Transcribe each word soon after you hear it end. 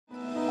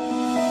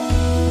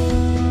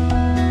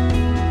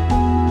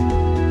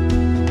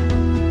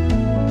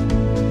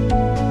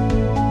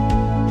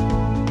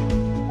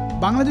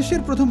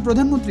বাংলাদেশের প্রথম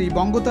প্রধানমন্ত্রী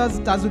বঙ্গতাজ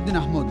তাজউদ্দিন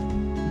আহমদ,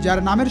 যার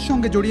নামের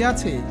সঙ্গে জড়িয়ে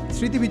আছে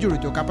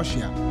স্মৃতিবিজড়িত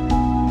কাপাসিয়া।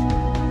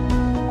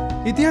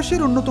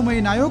 ইতিহাসের অন্যতম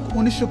এই নায়ক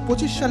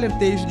 ১৯২৫ সালের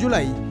 ২৩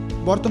 জুলাই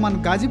বর্তমান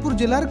গাজীপুর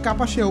জেলার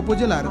কাপাসিয়া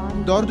উপজেলার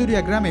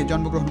দরদরিয়া গ্রামে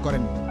জন্মগ্রহণ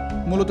করেন।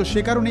 মূলত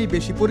সে কারণেই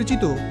বেশি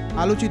পরিচিত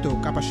আলোচিত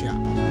কাপাসিয়া।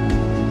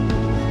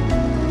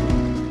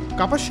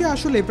 কাপাসিয়া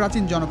আসলে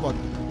প্রাচীন জনপদ।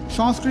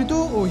 সংস্কৃত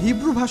ও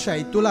হিব্রু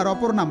ভাষায় তুলার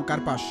অপর নাম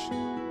কার্পাস।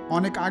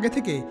 অনেক আগে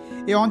থেকে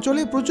এ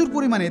অঞ্চলে প্রচুর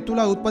পরিমাণে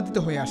তুলা উৎপাদিত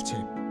হয়ে আসছে,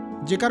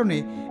 যে কারণে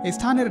এই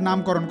স্থানের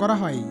নামকরণ করা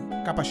হয়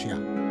কাপাসিয়া।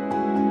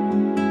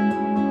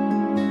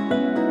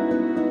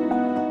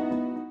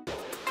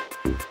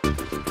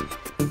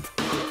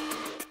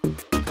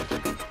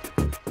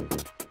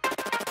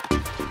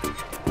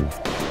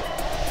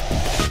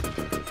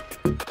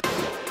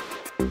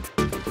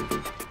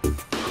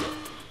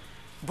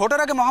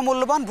 ভোটের আগে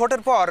মহামূল্যবান,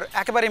 ভোটের পর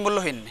একেবারেই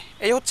মূল্যহীন।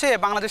 এই হচ্ছে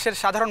বাংলাদেশের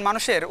সাধারণ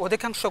মানুষের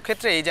অধিকাংশ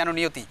ক্ষেত্রেই যেন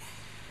নিয়তি।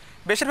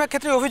 বেশিরভাগ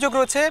ক্ষেত্রে অভিযোগ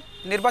রয়েছে,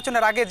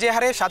 নির্বাচনের আগে যে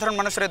হারে সাধারণ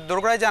মানুষের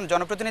দোরগোড়ায় যান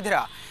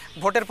জনপ্রতিনিধিরা,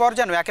 ভোটের পর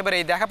যেন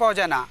একেবারেই দেখা পাওয়া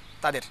যায় না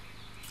তাদের।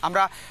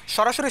 আমরা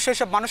সরাসরি সেই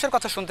সব মানুষের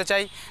কথা শুনতে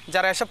চাই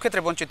যারা এসব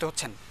ক্ষেত্রে বঞ্চিত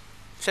হচ্ছেন।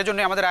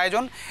 সেজন্যই আমাদের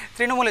আয়োজন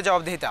তৃণমূলে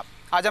জবাবদিহিতা।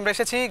 আজ আমরা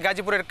এসেছি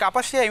গাজীপুরের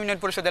কাপাসিয়া ইউনিয়ন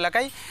পরিষদ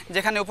এলাকায়,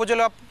 যেখানে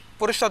উপজেলা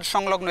পরিষদ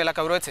সংলগ্ন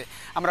এলাকাও রয়েছে।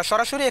 আমরা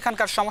সরাসরি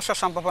এখানকার সমস্যার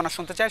সম্ভাবনা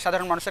শুনতে চাই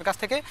সাধারণ মানুষের কাছ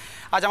থেকে।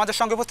 আজ আমাদের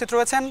সঙ্গে উপস্থিত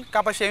রয়েছেন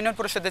কাপাসিয়া ইউনিয়ন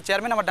পরিষদের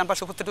চেয়ারম্যান, আমার ডান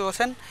পাশে উপস্থিত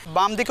রয়েছেন,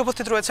 বাম দিকে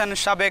উপস্থিত রয়েছেন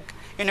সাবেক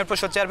ইউনিয়ন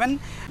পরিষদ চেয়ারম্যান,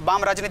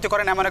 বাম রাজনীতি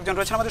করেন এমন একজন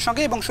রয়েছেন আমাদের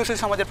সঙ্গে, এবং সুশীল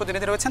সমাজের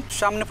প্রতিনিধি রয়েছেন।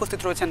 সামনে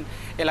উপস্থিত রয়েছেন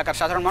এলাকার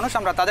সাধারণ মানুষ।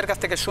 আমরা তাদের কাছ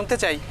থেকে শুনতে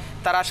চাই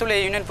তারা আসলে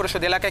এই ইউনিয়ন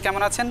পরিষদ এলাকায়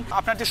কেমন আছেন।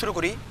 আপনার দিয়ে শুরু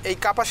করি। এই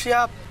কাপাসিয়া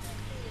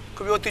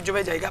খুবই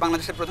ঐতিহ্যবাহী জায়গা,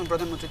 বাংলাদেশের প্রথম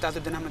প্রধানমন্ত্রী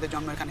তাজউদ্দিন আহমদের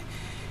জন্ম এখানে।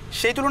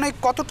 সেই তুলনায়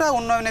কতটা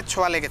উন্নয়নের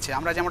ছোঁয়া লেগেছে?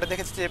 আমরা যেমনটা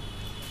দেখেছি যে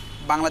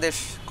বাংলাদেশ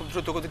খুব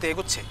দ্রুত গতিতে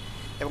এগোচ্ছে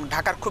এবং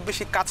ঢাকার খুব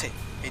বেশি কাছে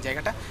এই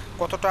জায়গাটা,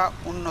 কতটা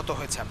উন্নত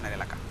হয়েছে আপনার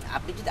এলাকা?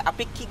 আপনি যদি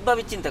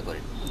আপেক্ষিকভাবে চিন্তা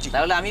করেন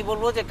তাহলে আমি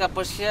বলবো যে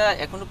কাপাসিয়া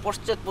এখনো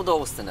পশ্চাৎপদ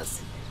অবস্থানে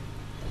আছে।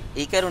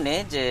 এই কারণে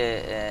যে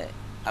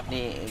আপনি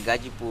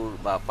গাজীপুর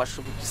বা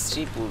পার্শ্ববর্তী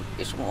শ্রীপুর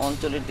এসব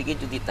অঞ্চলের দিকে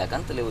যদি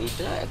তাকান তাহলে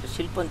ওইটা একটা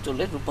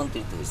শিল্পাঞ্চলে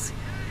রূপান্তরিত হয়েছে।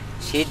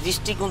 সেই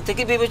দৃষ্টিকোণ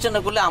থেকে বিবেচনা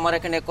করলে আমার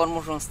এখানে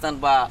কর্মসংস্থান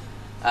বা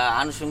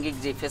আনুষঙ্গিক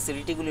যে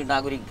ফ্যাসিলিটিগুলি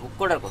নাগরিক ভোগ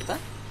করার কথা,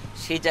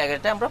 সেই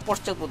জায়গাটা আমরা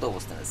পশ্চাৎপদ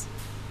অবস্থানে আছি।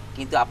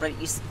 কিন্তু আপনার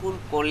স্কুল,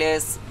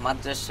 কলেজ,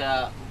 মাদ্রাসা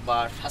বা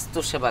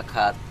স্বাস্থ্যসেবা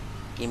খাত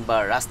কিংবা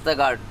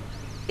রাস্তাঘাট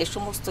এ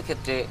সমস্ত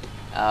ক্ষেত্রে,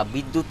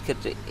 বিদ্যুৎ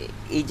ক্ষেত্রে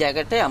এই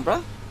জায়গাটায় আমরা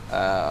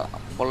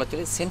বলা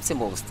চলে সেম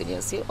অবস্থানে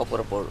আছি অপর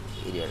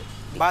এরিয়ার।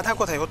 বাধা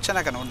কোথায় হচ্ছে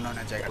না কেন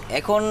উন্নয়নের জায়গাটা?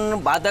 এখন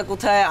বাধা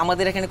কোথায়,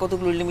 আমাদের এখানে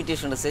কতগুলো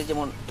লিমিটেশন আছে।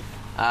 যেমন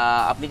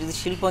আপনি যদি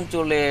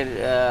শিল্পাঞ্চলের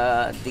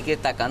দিকে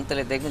তাকান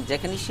তাহলে দেখবেন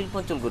যেখানে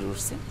শিল্পাঞ্চল গড়ে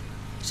উঠছে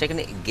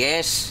সেখানে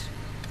গ্যাস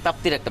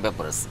প্রাপ্তির একটা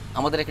ব্যাপার আছে।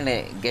 আমাদের এখানে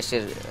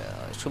গ্যাসের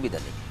সুবিধা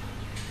নেই।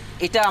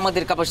 এটা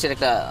আমাদের কাপাসিয়ার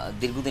একটা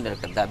দীর্ঘদিনের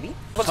একটা দাবি।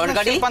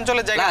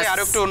 শিল্পাঞ্চলের জায়গায়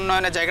আরো একটু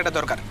উন্নয়নের জায়গাটা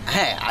দরকার।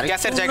 হ্যাঁ, আর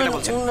গ্যাসের জায়গাটা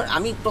বলছেন।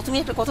 আমি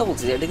প্রথমেই একটা কথা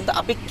বলছি যে এটা কিন্তু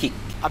আপেক্ষিক।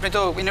 আপনি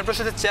তো ইউনিয়ন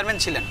পরিষদের চেয়ারম্যান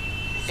ছিলেন।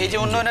 এই যে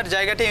উন্নয়নের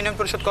জায়গাটা ইউনিয়ন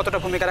পরিষদ কতটা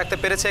ভূমিকা রাখতে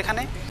পেরেছে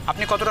এখানে,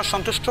 আপনি কতটা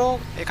সন্তুষ্ট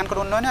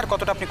এখানকার উন্নয়নে, আর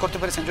কতটা আপনি করতে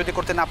পেরেছেন? যদি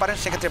করতে না পারেন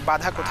সেক্ষেত্রে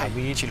বাধা কোথায়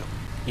ছিল?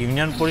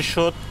 ইউনিয়ন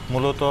পরিষদ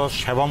মূলত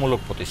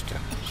সেবামূলক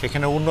প্রতিষ্ঠান,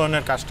 সেখানে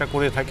উন্নয়নের কাজটা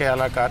করে থাকে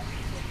এলাকার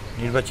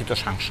নির্বাচিত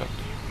সাংসদ।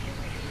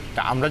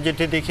 তা আমরা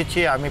যেটা দেখেছি,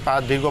 আমি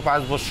দীর্ঘ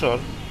 5 বছর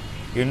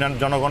ইউনিয়ন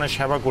জনগণের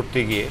সেবা করতে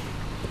গিয়ে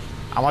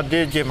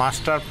আমাদের যে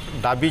মাস্টার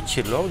দাবি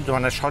ছিল,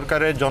 মানে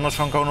সরকারের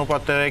জনসংখ্যা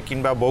অনুপাতে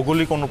কিংবা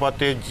ভৌগোলিক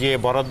অনুপাতে যে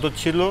বরাদ্দ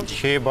ছিল,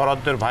 সেই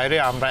বরাদ্দের বাইরে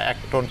আমরা 1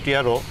 টন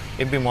টিয়ারও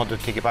এমপি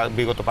মহোদয় থেকে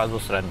বিগত 5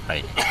 বছর আমি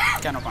পাই।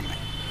 কেন পান নাই?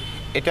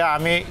 এটা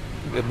আমি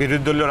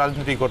বিরোধী দলীয়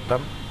রাজনীতি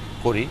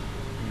করি,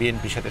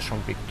 বিএনপির সাথে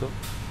সম্পৃক্ত।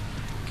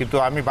 কিন্তু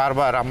আমি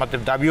বারবার, আমাদের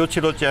দাবিও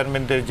ছিল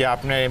চেয়ারম্যানদের যে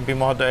আপনি এমপি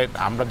মহোদয়,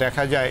 আমরা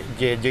দেখা যায়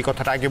যে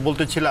কথাটা আগে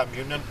বলতেছিলাম,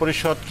 ইউনিয়ন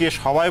পরিষদকে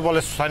সবাই বলে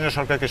স্থানীয়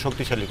সরকারকে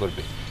শক্তিশালী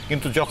করবে,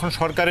 কিন্তু যখন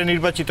সরকারে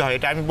নির্বাচিত হয়,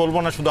 এটা আমি বলবো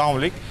না শুধু আওয়ামী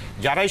লীগ,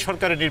 যারাই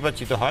সরকারে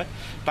নির্বাচিত হয়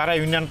তারা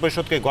ইউনিয়ন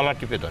পরিষদকে গলা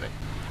টিপে ধরে।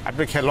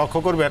 আপনি লক্ষ্য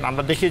করবেন,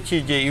 আমরা দেখেছি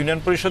যে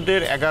ইউনিয়ন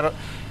পরিষদের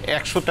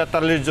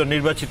 143 জন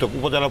নির্বাচিত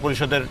উপজেলা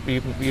পরিষদের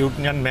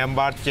ইউনিয়ন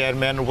মেম্বার,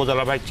 চেয়ারম্যান,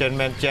 উপজেলা ভাইস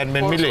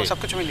চেয়ারম্যান মিলে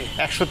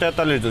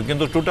 143 জন,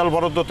 কিন্তু টোটাল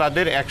বরাদ্দ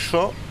তাদের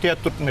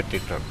 173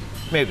 মেট্রিক টন,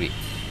 মেবি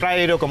প্রায়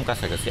এরকম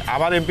কাছাকাছি।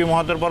 আবার এমপি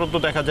মহোদয়ের বরাদ্দ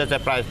দেখা যায়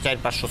প্রায়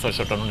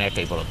 400-500-600 টন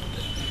একটাই বরাদ্দ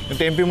দেয়।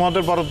 কিন্তু এমপি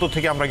মহোদয়ের বরাদ্দ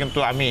থেকে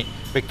আমি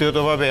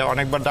ব্যক্তিগতভাবে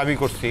অনেকবার দাবি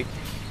করছি,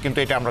 কিন্তু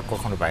এটা আমরা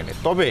কখনো পাইনি।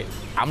 তবে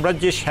আমরা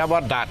যে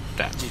সেবার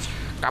দাঁড়টা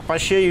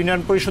কাপাসিয়া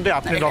ইউনিয়ন পরিষদে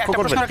আপনি লক্ষ্য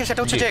করবেন,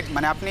 সেটা হচ্ছে যে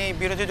মানে আপনি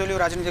বিরোধী দলীয়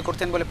রাজনীতি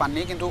করতেন বলে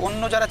পাননি, কিন্তু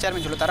অন্য যারা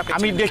চেয়ারম্যান ছিল তারা,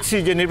 আমি দেখছি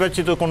যে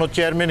নির্বাচিত কোনো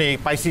চেয়ারম্যানই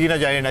পাইছি কিনা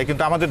জানি না,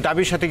 কিন্তু আমাদের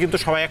দাবির সাথে কিন্তু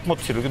সবাই একমত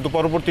ছিল, কিন্তু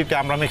পরবর্তীতে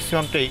আমরা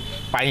ম্যাক্সিমামটাই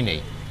পাই নাই।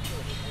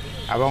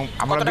 এবং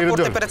আমরা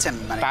বিরোধী,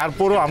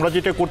 তারপরও আমরা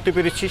যেটা করতে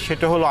পেরেছি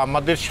সেটা হলো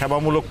আমাদের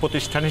সেবামূলক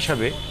প্রতিষ্ঠান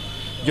হিসাবে,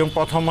 যেমন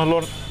প্রথম হলো,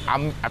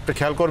 আপনি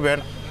খেয়াল করবেন,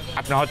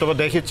 আপনি হয়তো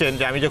দেখেছেন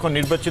যে আমি যখন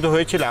নির্বাচিত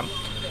হয়েছিলাম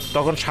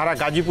তখন সারা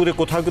গাজীপুরে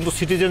কোথাও কিন্তু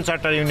সিটিজেন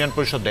চার্টার ইউনিয়ন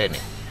পরিষদ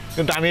দেয়নি,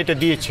 কিন্তু আমি এটা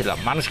দিয়েছিলাম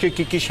মানুষকে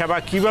কী কী সেবা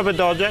কীভাবে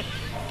দেওয়া যায়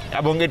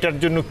এবং এটার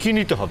জন্য কী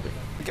নিতে হবে,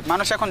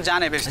 মানুষ এখন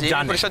জানে বেশ যে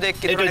ইউনিয়ন পরিষদে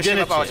কি ধরনের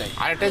সেবা পাওয়া যায়।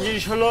 আরেকটা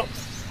জিনিস হলো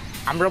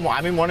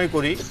আমি মনে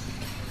করি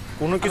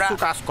কোনো কিছু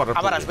কাজ করার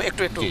আবার আসবো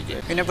একটু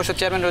ইউনিয়ন পরিষদ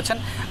চেয়ারম্যান রয়েছেন,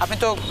 আপনি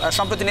তো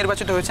সম্প্রতি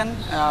নির্বাচিত হয়েছেন,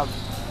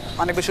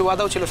 অনেক বেশি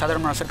ওয়াদাও ছিল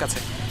সাধারণ মানুষের কাছে,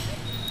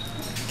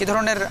 কি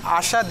ধরনের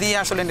আশা দিয়ে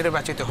আসলে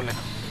নির্বাচিত হলেন?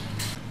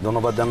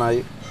 ধন্যবাদ জানাই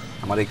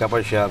আমার এই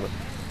কাপাসিয়ার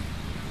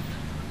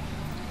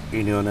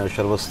ইউনিয়নের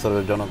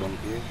সর্বস্তরের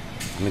জনগণকে।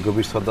 আমি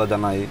গভীর শ্রদ্ধা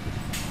জানাই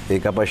এই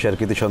কাপাসিয়ার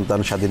কৃতি সন্তান,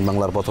 স্বাধীন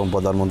বাংলার প্রথম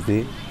প্রধানমন্ত্রী,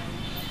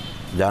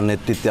 যার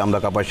নেতৃত্বে আমরা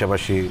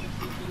কাপাসিয়াবাসী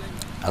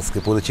আজকে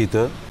পরিচিত,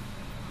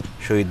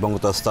 শহীদ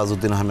বঙ্গবন্ধু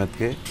তাজউদ্দিন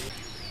আহমেদকে।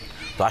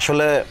 তো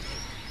আসলে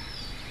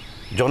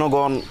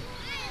জনগণ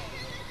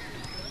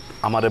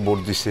আমারে ভোট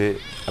দিছে,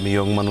 আমি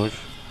ইয়ং মানুষ,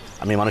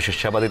 আমি মানুষের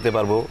সেবা দিতে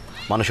পারবো,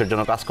 মানুষের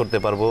জন্য কাজ করতে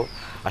পারবো।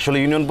 আসলে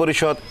ইউনিয়ন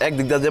পরিষদ এক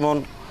দিক দিয়ে যেমন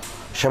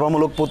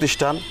সেবামূলক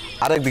প্রতিষ্ঠান,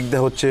 আরেক দিক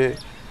দিয়ে হচ্ছে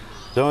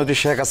জননেত্রী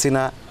শেখ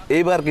হাসিনা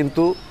এইবার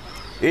কিন্তু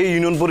এই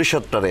ইউনিয়ন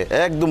পরিষদটারে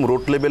একদম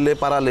রোড লেভেলে,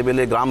 পাড়া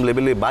লেভেলে, গ্রাম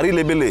লেভেলে, বাড়ি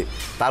লেভেলে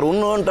তার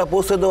উন্নয়নটা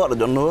পৌঁছে দেওয়ার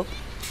জন্য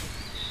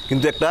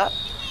কিন্তু একটা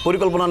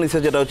পরিকল্পনা নিচ্ছে,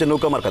 যেটা হচ্ছে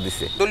নৌকা মার্কা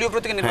দিচ্ছে। দলীয়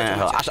প্রতীকে নির্বাচন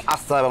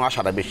আস্থা এবং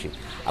আশাটা বেশি।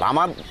 আর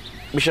আমার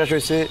বিশ্বাস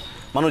হয়েছে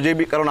মানুষ যে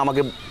কারণ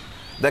আমাকে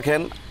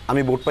দেখেন,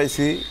 আমি ভোট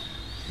পাইছি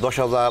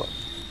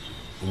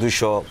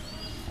 10,200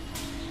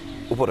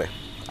 উপরে,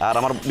 আর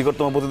আমার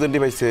নিকটতম প্রতিদ্বন্দ্বী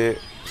পাইছে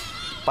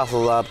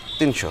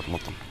 5,300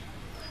 মতন।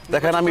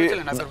 দেখেন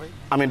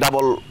আমি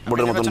ডাবল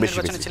ভোটের মতন বেশি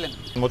পেয়েছি।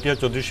 মতিয়া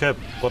চৌধুরী সাহেব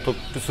গত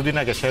কিছুদিন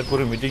আগে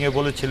শেরপুরে মিটিংয়ে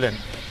বলেছিলেন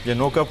যে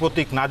নৌকা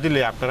প্রতীক না দিলে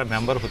আপনারা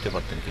মেম্বার হতে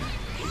পারতেন কিনা।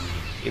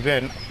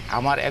 ইভেন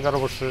আমার 11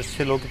 বছর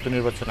ছিল কিন্তু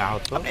নির্বাচনে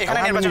আহত।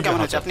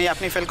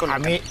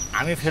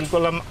 আমি ফেল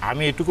করলাম।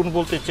 আমি এটুকুন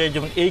বলতে চাই,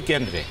 যেমন এই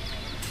কেন্দ্রে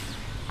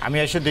আমি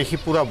এসে দেখি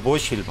পুরা বই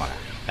শিল মারা।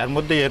 এর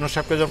মধ্যে এনও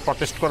সাহেবকে যখন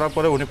প্রটেস্ট করার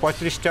পরে উনি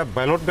 35টা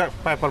ব্যালট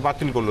পেপার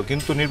বাতিল করলো,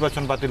 কিন্তু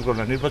নির্বাচন বাতিল করলো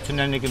না। নির্বাচন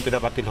আইনে কিন্তু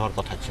এটা বাতিল হওয়ার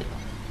কথা ছিল।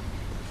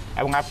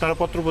 এবং আপনারা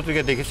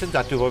পত্রপত্রিকা দেখেছেন,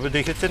 জাতীয়ভাবে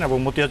দেখেছেন, এবং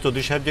মতিয়া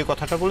চৌধুরী সাহেব যে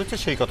কথাটা বলেছে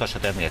সেই কথার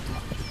সাথে আমি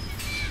একমত।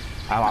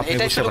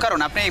 কারণ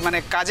আপনি মানে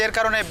কাজের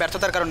কারণে,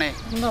 ব্যর্থতার কারণে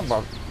না,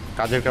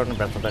 কাজের কারণে,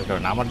 ব্যর্থতার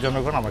কারণে আমার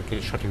জনগণ আমাকে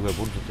সঠিকভাবে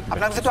ভোট দিতে।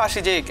 আপনার কাছে তো আসি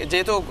যে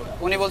যেহেতু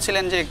উনি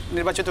বলছিলেন যে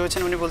নির্বাচিত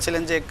হয়েছেন, উনি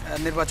বলছিলেন যে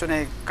নির্বাচনে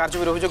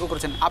কার্যকরী অভিযোগ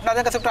করেছেন,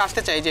 আপনাদের কাছে একটু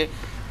আসতে চাই যে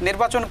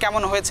নির্বাচন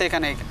কেমন হয়েছে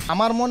এখানে?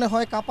 আমার মনে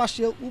হয়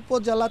কাপাসিয়া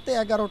উপজেলাতে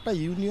 11টা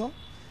ইউনিয়ন,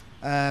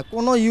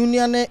 কোনো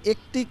ইউনিয়নে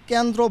একটি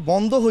কেন্দ্র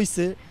বন্ধ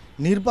হয়েছে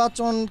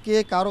নির্বাচনকে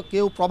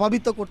কেউ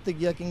প্রভাবিত করতে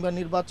গিয়া কিংবা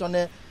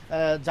নির্বাচনে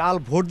জাল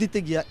ভোট দিতে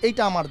গিয়া,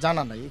 এইটা আমার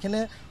জানা নাই। এখানে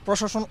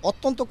প্রশাসন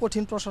অত্যন্ত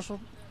কঠিন প্রশাসন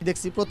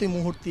দেখছি, প্রতি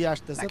মুহূর্তে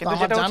আসতেছে।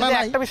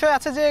 একটা বিষয়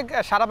আছে যে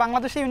সারা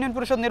বাংলাদেশে ইউনিয়ন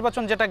পরিষদ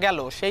নির্বাচন যেটা গেল,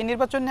 সেই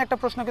নির্বাচন নিয়ে একটা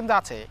প্রশ্ন কিন্তু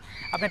আছে।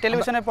 আপনি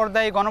টেলিভিশনের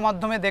পর্দায়,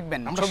 গণমাধ্যমে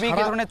দেখবেন ছবি,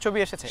 কি ধরনের ছবি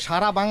এসেছে।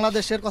 সারা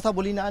বাংলাদেশের কথা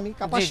বলি না, আমি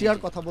কাপাসিয়ার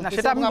কথা বলছি।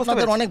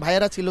 আপনাদের অনেক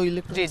ভাইয়েরা ছিল,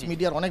 ইলেকট্রনিক্স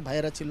মিডিয়ার অনেক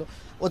ভাইয়েরা ছিল,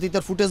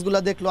 অতীতের ফুটেজগুলো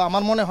দেখলো।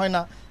 আমার মনে হয়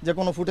না যে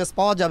কোনো ফুটেজ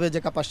পাওয়া যাবে যে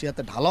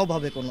কাপাসিয়াতে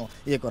ঢালাওভাবে কোনো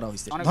ইয়ে করা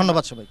হয়েছে।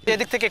 ধন্যবাদ সবাই।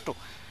 এদিক থেকে একটু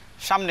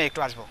সামনে একটু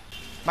আসবো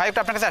ভাই, একটু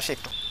আপনার কাছে আসি।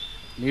 একটু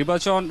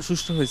নির্বাচন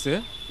সুষ্ঠু হয়েছে,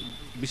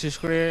 বিশেষ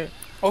করে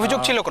অভিযোগ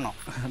ছিল কোনো?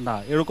 না,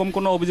 এরকম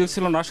কোনো অভিযোগ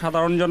ছিল না।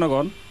 সাধারণ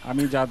জনগণ,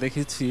 আমি যা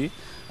দেখেছি,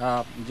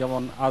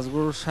 যেমন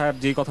আজগর সাহেব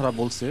যেই কথাটা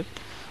বলছে,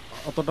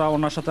 অতটা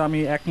ওনার সাথে আমি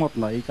একমত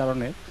না। এই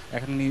কারণে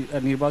এখন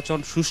নির্বাচন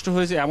সুষ্ঠু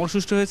হয়েছে, এমন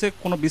সুষ্ঠু হয়েছে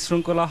কোনো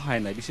বিশৃঙ্খলা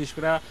হয় নাই। বিশেষ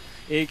করে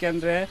এই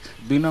কেন্দ্রে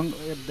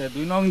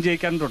 2 নং যে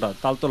কেন্দ্রটা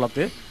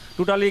তালতলাতে,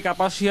 টোটালি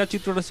কাপাসিয়া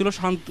চিত্রটা ছিল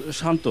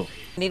শান্ত।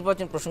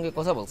 নির্বাচন প্রসঙ্গে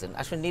কথা বলছেন,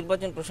 আসলে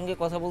নির্বাচন প্রসঙ্গে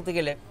কথা বলতে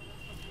গেলে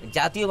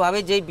জাতীয়ভাবে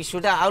যে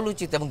বিষয়টা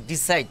আলোচিত এবং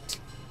ডিসাইড,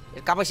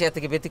 কাপাসিয়া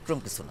থেকে ব্যতিক্রম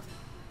কিছু না।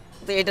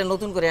 তো এটা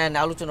নতুন করে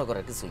আলোচনা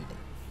করার কিছুই নেই।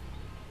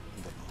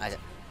 আচ্ছা,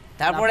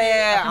 তারপরে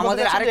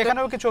আমাদের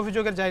এখানেও কিছু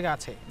অভিযোগের জায়গা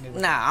আছে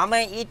না।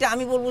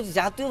 আমি বলবো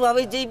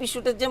জাতীয়ভাবে যেই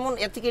বিষয়টা যেমন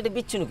এর থেকে এটা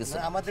বিচ্ছিন্ন কিছু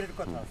আমাদের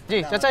কথা। জি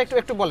চাচা,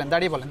 একটু বলেন,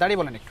 দাঁড়িয়ে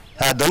বলেন একটু।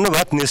 হ্যাঁ,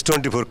 ধন্যবাদ নিউজ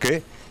 24-কে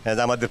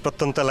আমাদের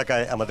প্রত্যন্ত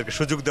এলাকায় আমাদেরকে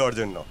সুযোগ দেওয়ার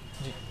জন্য।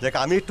 যাক,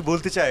 আমি একটু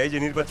বলতে চাই যে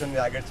নির্বাচনে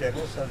আগের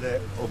চেয়ারম্যানের সাথে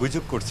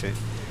অভিযোগ করছে,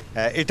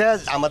 এটা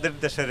আমাদের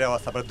দেশের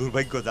অবস্থা, আমরা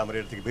দুর্ভাগ্য যে আমরা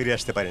এর থেকে বেরিয়ে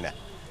আসতে পারি না।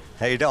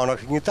 হ্যাঁ, এটা অনেক,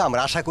 কিন্তু আমরা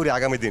আশা করি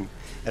আগামী দিন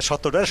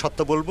সত্যটা সত্য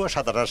বলবো,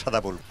 সাদাটা সাদা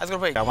বলবো।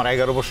 আমার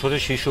 11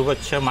 বছরের শিশু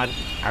বাচ্চা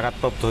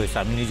আঘাতপ্রাপ্ত হয়েছে,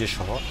 আমি নিজে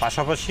সহ।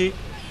 পাশাপাশি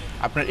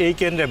আপনার এই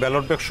কেন্দ্রে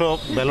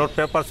ব্যালট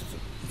পেপার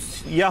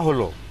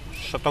হলো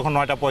তখন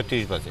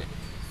 9:35 বাজে,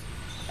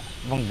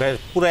 এবং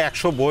পুরো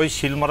 100 বই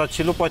সিল মারা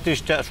ছিল।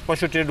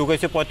 65টা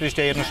ঢুকেছে,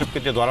 35টা এনও সাহেবকে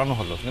দিয়ে ধরানো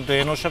হলো, কিন্তু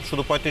এনও সাহেব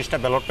শুধু 35টা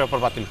ব্যালট পেপার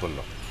বাতিল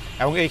করলো।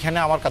 এবং এইখানে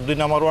আমার 2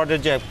 নম্বর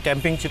ওয়ার্ডের যে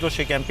ক্যাম্পিং ছিল,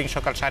 সেই ক্যাম্পিং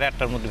সকাল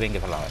 8:30টার মধ্যে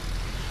ভেঙে ফেলা হয়।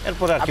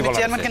 এরপরে আর কি বলা,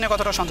 চেয়ারম্যানকে নিয়ে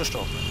কতটা সন্তুষ্ট?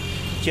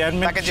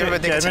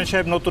 চেয়ারম্যান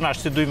সাহেব নতুন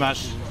আসছে 2 মাস,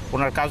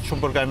 ওনার কাজ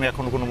সম্পর্কে আমি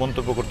এখন কোনো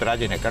মন্তব্য করতে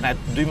রাজি না, কারণ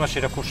 2 মাস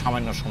এটা খুব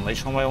সামান্য সময়। এই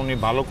সময় উনি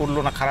ভালো করলো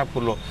না খারাপ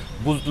করলো,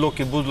 বুঝলো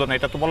কি বুঝলো না,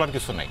 এটা তো বলার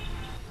কিছু নাই।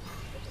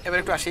 এবার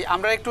একটু আসি,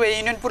 আমরা একটু এই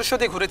ইউনিয়ন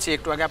পরিষদে ঘুরেছি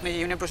একটু আগে। আপনি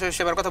ইউনিয়ন পরিষদের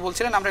সেবার কথা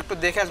বলছিলেন, আমরা একটু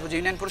দেখে আসবো যে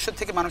ইউনিয়ন পরিষদ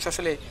থেকে মানুষ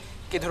আসলে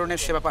কী ধরনের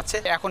সেবা পাচ্ছে।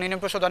 এখন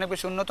ইউনিয়ন পরিষদ অনেক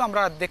বেশি উন্নত,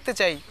 আমরা দেখতে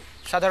চাই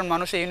সাধারণ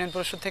মানুষ এই ইউনিয়ন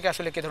পরিষদ থেকে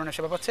আসলে কী ধরনের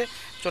সেবা পাচ্ছে।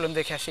 চলুন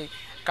দেখে আসি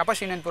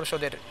কাপাসিয়া ইউনিয়ন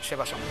পরিষদের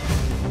সেবা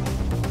সম্বন্ধে।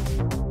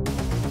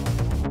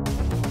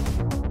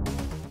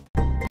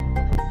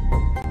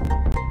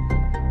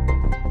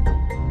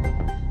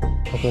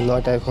 করে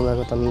 9টায় খোলার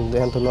কথা,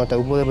 এখন তো 9টার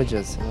উপরে বেঁচে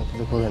আছে,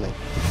 কিন্তু খোলে নাই।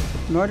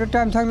 9টার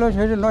টাইম থাকলেও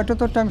সেটা 9টা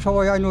তো টাইম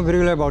সবাই আইন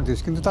ভেরিগুলো বার দিস,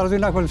 কিন্তু তারা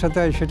যদি না করলে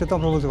সেটা তো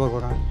আমরা বলতে পারবো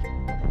না।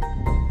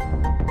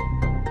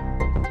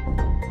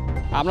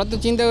 আমরা তো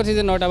চিন্তা করছি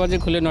যে 9টা বাজে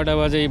খুলে 9টা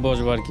বাজেই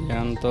বসবো আর কি,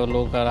 এখন তো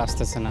লোক আর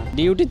আসতেছে না।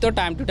 ডিউটি তো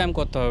টাইম টু টাইম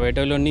করতে হবে, এটা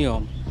হলো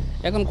নিয়ম।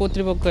 এখন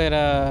কর্তৃপক্ষ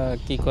এরা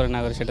কি করে না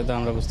করে সেটা তো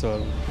আমরা বুঝতে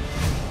পারবো।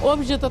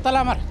 অফিসে তো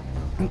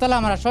তালা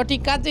মারা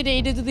সঠিক কাজ যেটা,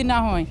 এইটা যদি না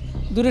হয়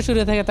দূরে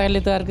সরে থাকে তাহলে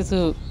তো আর কিছু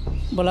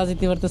বলা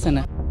যেতে পারতেছে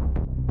না।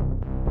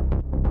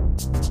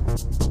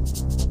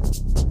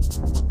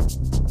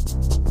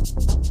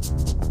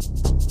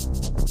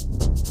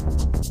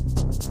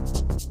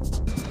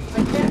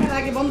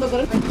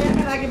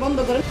 বন্ধ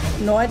করেন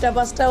 9টা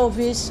 5টা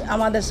অফিস,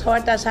 আমাদের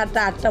 6টা 7টা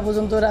 8টা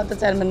পর্যন্ত রাতে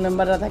চেয়ারম্যান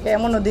মেম্বাররা থাকে।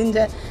 এমনও দিন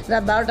যায়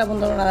রাত 12টা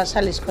পর্যন্ত ওনারা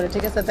সালিশ করে,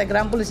 ঠিক আছে। তাই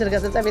গ্রাম পুলিশের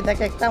কাছে চাবি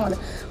থাকে একটা, আমাদের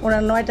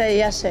ওনারা 9টায়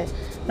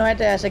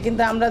আসে,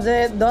 কিন্তু আমরা যে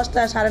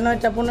 10টা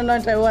 9:30 পৌনে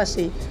 9টায়ও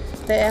আসি।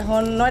 তো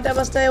এখন 9টা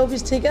 5টায়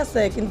অফিস ঠিক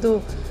আছে, কিন্তু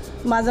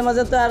মাঝে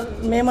মাঝে তো আর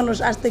মেয়ে মানুষ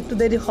আসতে একটু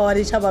দেরি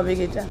হওয়ারই স্বাভাবিক।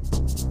 এটা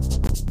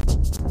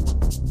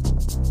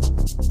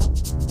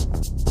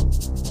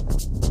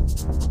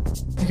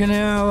এখানে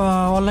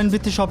অনলাইন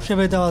ভিত্তিক সব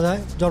সেবাই দেওয়া যায়,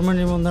 জন্ম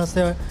নিবন্ধন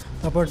আছে,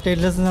 তারপর ট্রেড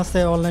লাইসেন্স আছে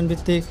অনলাইন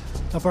ভিত্তিক,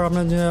 তারপর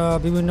আপনার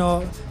বিভিন্ন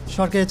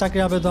সরকারি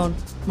চাকরির আবেদন,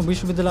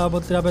 বিশ্ববিদ্যালয়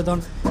ভর্তির আবেদন,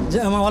 যে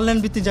অনলাইন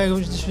ভিত্তিক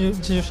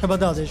যে সেবা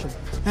দেওয়া যায় সব।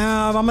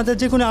 আমাদের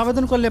যে কোনো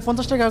আবেদন করলে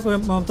 50 টাকা করে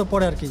তো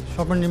পড়ে আর কি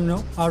সর্বনিম্ন,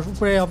 আর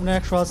উপরে আপনার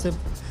 100 আছে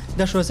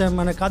 150 আছে,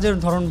 মানে কাজের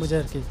ধরন বুঝে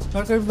আর কি।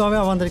 সরকারিভাবে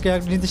আমাদেরকে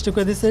এক নির্দিষ্ট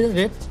করে দিচ্ছে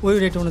রেট, ওই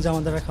রেট অনুযায়ী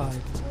আমাদের রাখা হয়।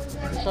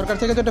 সরকার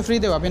থেকে তো এটা ফ্রি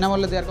দেওয়া,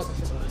 বিনামূল্যে দেওয়ার কথা।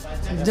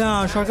 যা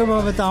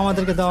সরকারিভাবে তো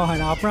আমাদেরকে দেওয়া হয়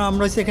না।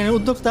 আমরা এখানে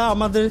উদ্যোক্তা,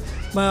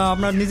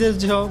 আমরা নিজের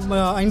যে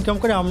ইনকাম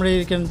করে আমরা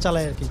এখানে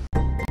চালাই আর কি।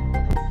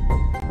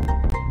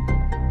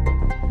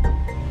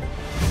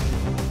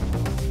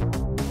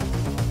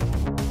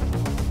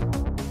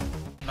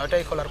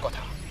 9টায় খোলার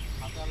কথা,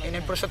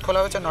 ইউনিয়ন পরিষদ খোলা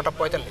হয়েছে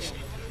 9:45।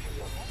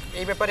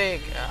 এই ব্যাপারে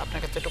আপনার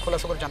কাছে একটু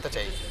খোলাসা করে জানতে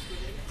চাই,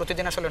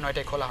 প্রতিদিন আসলে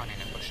 9টায় খোলা হয়নি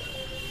ইউনিয়ন পরিষদ।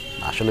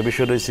 আসলে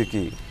বিষয়টা হচ্ছে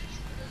কি,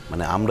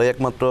 মানে আমরাই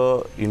একমাত্র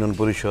ইউনিয়ন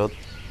পরিষদ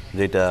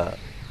যেটা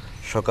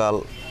সকাল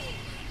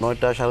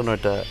 9টা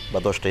 9:30 বা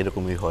 10টা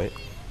এরকমই হয়,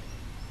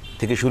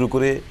 থেকে শুরু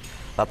করে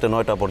রাত্রে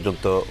 9টা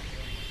পর্যন্ত,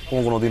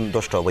 কোনো দিন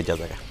 10টাও বেজে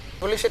যায়।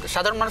 বলি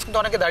সাধারণ মানুষ কিন্তু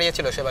অনেকে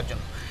দাঁড়িয়েছিল সেবার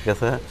জন্য, ঠিক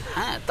আছে।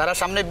 হ্যাঁ, তারা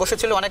সামনে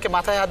বসেছিল, অনেকে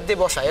মাথায় হাত দিয়ে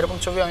বসা, এরকম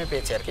ছবি আমি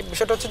পেয়েছি আর কি।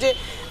 বিষয়টা হচ্ছে যে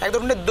এক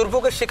ধরনের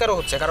দুর্ভোগের শিকারও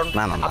হচ্ছে, কারণ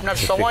আপনার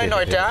সময়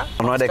 9টা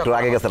একটু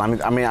আগে গেছেন,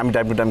 আমি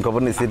টাইম টু টাইম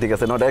খবর নিচ্ছি, ঠিক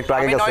আছে। 9টা একটু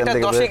আগে গেছেন,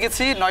 9:10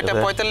 গেছি,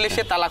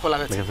 9:45 তালা খোলা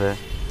হয়েছে, ঠিক আছে।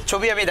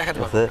 ছবি আমি দেখাতে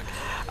পারবো।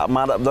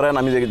 আমার ধরেন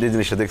আমি যে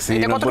জিনিসটা দেখছি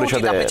ইউনিয়ন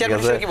পরিষদে,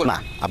 না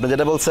আপনি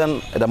যেটা বলছেন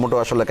এটা মোটো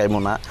আসলে কাইমো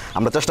না।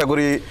 আমরা চেষ্টা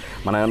করি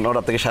মানে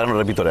 9টা থেকে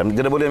 9:30 ভিতরে, আমি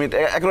যেটা বলি আমি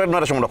একেবারে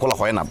 9টার সময় খোলা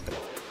হয় না।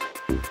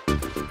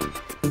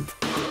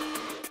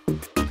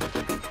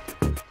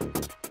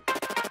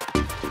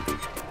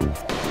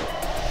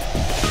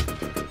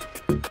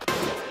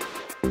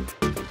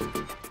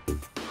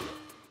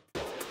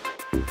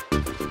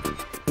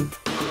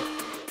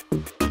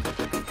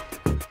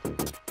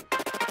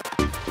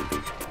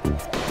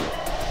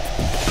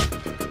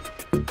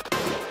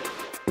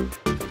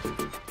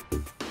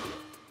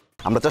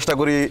 আমরা চেষ্টা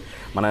করি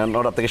মানে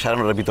 9টা থেকে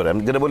 9:30 ভিতরে,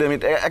 আমি যেটা বলি আমি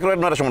একেবারে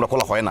 9টার সময়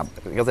খোলা হয় না,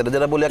 ঠিক আছে।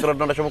 যেটা বলি একেবারে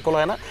 9টার সময় খোলা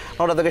হয় না,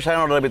 9টা থেকে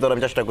 9:30 ভিতরে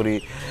আমি চেষ্টা করি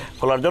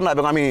খোলার জন্য।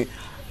 এবং আমি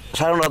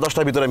 9:30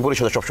 10টার ভিতরে আমি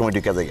পরিষদে সবসময়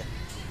ঢুকে যাই,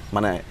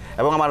 মানে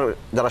এবং আমার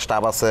যারা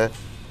স্টাফ আছে,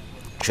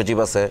 সচিব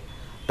আছে,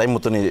 টাইম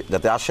মতনই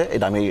যাতে আসে,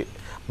 এটা আমি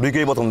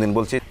ঢুকেই প্রথম দিন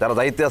বলছি। যারা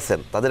দায়িত্বে আছেন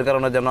তাদের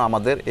কারণে যেন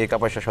আমাদের এই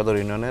কাপাসিয়া সদর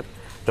ইউনিয়নের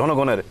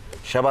জনগণের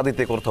সেবা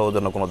দিতে কোথাও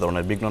যেন কোনো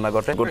ধরনের বিঘ্ন না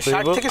ঘটে।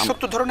 60 থেকে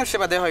 70 ধরনের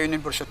সেবা দেওয়া হয়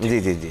ইউনিয়ন পরিষদ। জি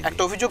জি জি।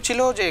 একটা অভিযোগ ছিল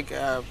যে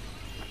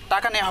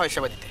টাকা নেওয়া হয়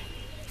সেবা দিতে।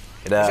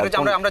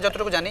 আমরা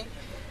যতটুকু জানি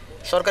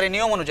সরকারি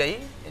নিয়ম অনুযায়ী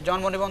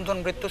জন্ম নিবন্ধন,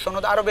 মৃত্যু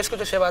সনদ, আরও বেশ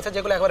কিছু সেবা আছে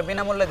যেগুলো একবার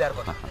বিনামূল্যে দেওয়ার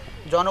কথা।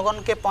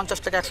 জনগণকে 50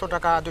 টাকা 100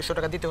 টাকা 200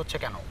 টাকা দিতে হচ্ছে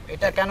কেন?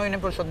 এটা কেন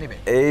ইউনিয়ন পরিষদ নেবে?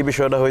 এই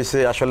বিষয়টা হয়েছে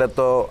আসলে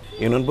তো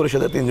ইউনিয়ন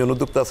পরিষদে 3 জন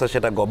উদ্যোক্তা আছে,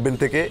 সেটা গভর্নমেন্ট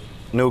থেকে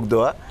নিয়োগ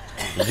দেওয়া,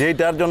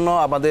 যেটার জন্য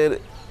আমাদের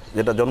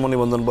যেটা জন্ম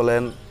নিবন্ধন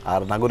বলেন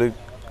আর নাগরিক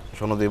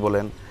সনদই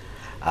বলেন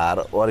আর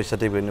ওয়ারিশ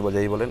সার্টিফিকেট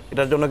যেই বলেন,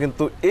 এটার জন্য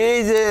কিন্তু এই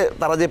যে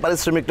তারা যে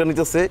পারিশ্রমিকটা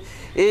নিতেছে,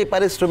 এই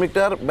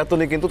পারিশ্রমিকটার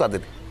বেতনই কিন্তু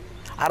তাদের,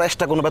 আর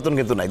এক্সট্রা কোনো বেতন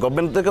কিন্তু নাই,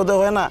 গভর্নমেন্ট থেকেও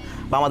দেওয়া হয় না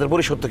বা আমাদের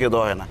পরিষদ থেকেও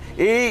দেওয়া হয় না।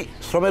 এই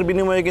শ্রমের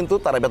বিনিময়ে কিন্তু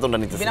তারা বেতনটা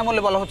নিতেছে।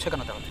 বিনামূল্যে বলা হচ্ছে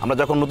কেন তাহলে? আমরা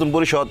যখন নতুন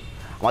পরিষদ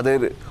আমাদের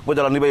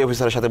উপজেলা নির্বাহী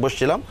অফিসারের সাথে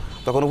বসছিলাম,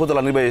 তখন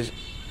উপজেলা নির্বাহী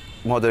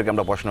মহোদয়কে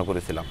আমরা প্রশ্ন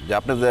করেছিলাম যে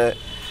আপনি যে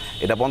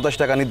এটা 50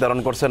 টাকা নির্ধারণ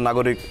করছেন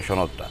নাগরিক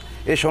সনদটা,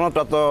 এই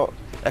সনদটা তো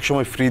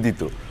একসময় ফ্রি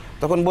দিত।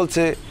 তখন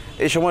বলছে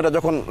এই সময়টা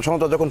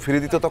সনদটা যখন ফ্রি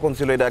দিত তখন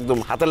ছিল এটা একদম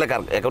হাতে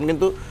লেখার, এখন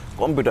কিন্তু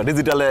কম্পিউটার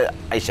ডিজিটালে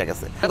আইসা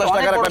গেছে।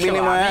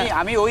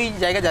 আমি ওই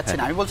জায়গায় যাচ্ছি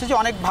না, আমি বলছি যে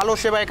অনেক ভালো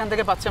সেবা এখান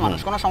থেকে পাচ্ছে মানুষ,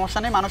 কোনো সমস্যা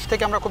নেই, মানুষ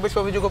থেকে আমরা খুব বেশি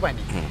অভিযোগও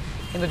পাইনি।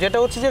 কিন্তু যেটা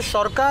হচ্ছে যে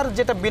সরকার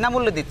যেটা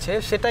বিনামূল্যে দিচ্ছে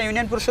সেটা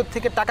ইউনিয়ন পরিষদ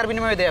থেকে টাকার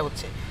বিনিময়ে দেওয়া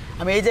হচ্ছে।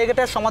 আমি এই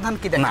জায়গাটার সমাধান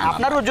কি দেখেন?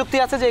 আপনারও যুক্তি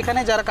আছে যে এখানে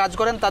যারা কাজ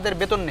করেন তাদের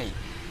বেতন নেই,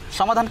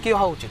 সমাধান কি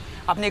হওয়া উচিত?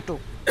 আপনি একটু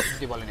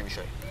যদি বলেন এই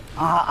বিষয়ে।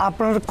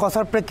 আপনার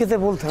কথার প্রেক্ষিতে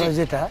বলতে হবে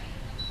যেটা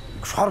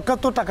সরকার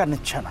তো টাকা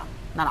নিচ্ছে না।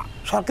 না না,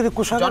 সরকারি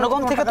কোষাগার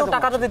জনগণ থেকে তো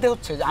টাকাটা দিতে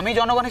হচ্ছে। আমি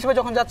জনগণ হিসেবে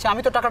যখন যাচ্ছি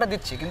আমি তো টাকাটা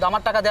দিচ্ছি, কিন্তু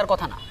আমার টাকা দেওয়ার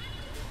কথা না,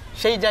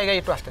 সেই জায়গায়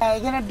একটু আসতে।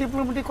 এখানে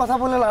ডিপ্লোমেটিক কথা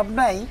বলে লাভ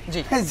নাই যে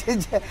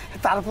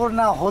তারপর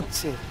না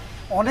হচ্ছে।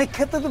 অনেক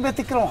ক্ষেত্রে তো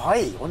ব্যতিক্রম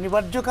হয়,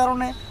 অনিবার্য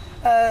কারণে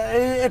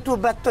একটু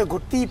ব্যত্যয়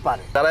ঘটতেই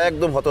পারে। তারা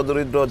একদম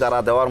হতদরিদ্র, যারা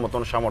দেওয়ার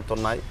মতন সামর্থ্য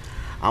নাই,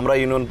 আমরা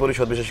ইউনিয়ন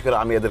পরিষদ বিশেষ করে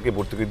আমি এদেরকে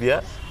ভর্তুকি দিয়া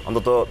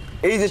অন্তত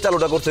এই যে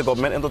চালুটা করছে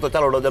গভর্নমেন্ট, অন্তত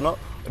চালুটা যেন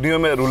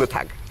নিয়মের রুলে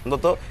থাক,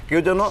 অন্তত কেউ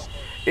যেন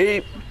এই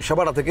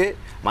সেবাটা থেকে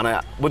মানে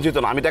বঞ্চিত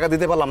না। আমি টাকা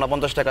দিতে পারলাম না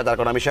 50 টাকা, যার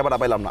কারণে আমি সেবাটা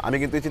পাইলাম না, আমি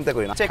কিন্তু চিন্তা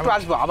করি না। একটু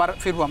আসবো, আবার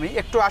ফিরবো, আমি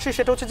একটু আসি।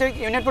 সেটা হচ্ছে যে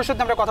ইউনিয়ন পরিষদ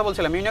আমরা কথা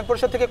বলছিলাম, ইউনিয়ন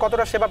পরিষদ থেকে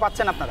কতটা সেবা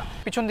পাচ্ছেন আপনারা?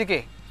 পিছন দিকে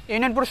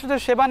ইউনিয়ন পরিষদের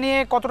সেবা নিয়ে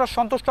কতটা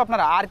সন্তুষ্ট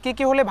আপনারা? আর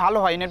কি হলে ভালো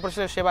হয় ইউনিয়ন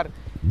পরিষদের সেবার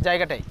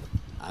জায়গাটাই?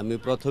 আমি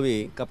প্রথমেই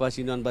কাপাসি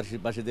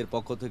ইউনিয়নবাসীদের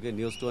পক্ষ থেকে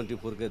নিউজ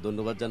 24-কে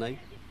ধন্যবাদ জানাই।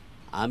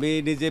 আমি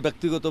নিজে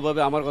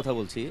ব্যক্তিগতভাবে আমার কথা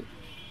বলছি,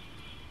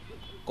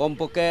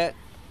 কমপক্ষে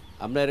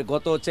আপনার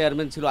গত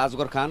চেয়ারম্যান ছিল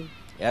আজগর খান,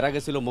 এর আগে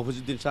ছিল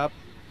মফিজুদ্দিন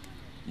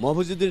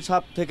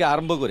সাহেব থেকে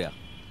আরম্ভ করে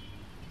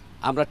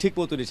আমরা ঠিক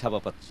মতনই সেবা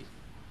পাচ্ছি।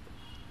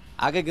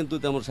 আগে কিন্তু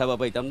তেমন সেবা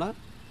পাইতাম না।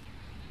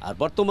 আর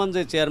বর্তমান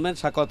যে চেয়ারম্যান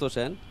সাখাওয়াত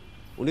হোসেন,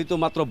 উনি তো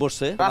মাত্র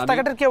বসছে।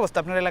 রাস্তাঘাটের কি অবস্থা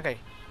আপনার এলাকায়?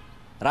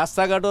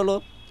 রাস্তাঘাট হলো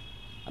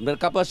আপনার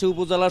কাপাসি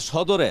উপজেলার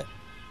সদরে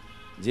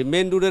যে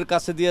মেন রোডের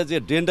কাছে দিয়ে যে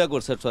ড্রেনটা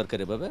করছে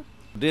সরকারিভাবে,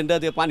 ড্রেনটা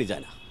দিয়ে পানি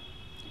যায় না।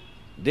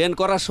 ড্রেন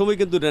করার সময়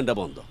কিন্তু ড্রেনটা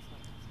বন্ধ।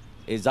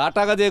 এই যা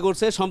টাকা দিয়ে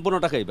করছে সম্পূর্ণ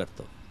টাকাই ব্যর্থ।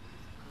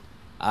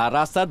 আর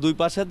রাস্তার দুই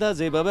পাশে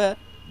যেভাবে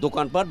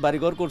দোকানপাট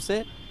বাড়িঘর করছে,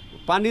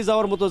 পানি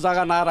যাওয়ার মতো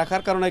জায়গা না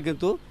রাখার কারণে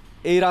কিন্তু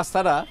এই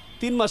রাস্তাটা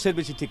 3 মাসের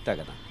বেশি ঠিক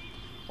থাকে না।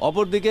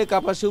 অপরদিকে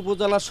কাপাসি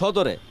উপজেলার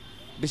সদরে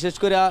বিশেষ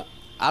করে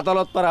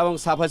আদালতপাড়া এবং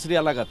সাফাশ্রী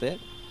এলাকাতে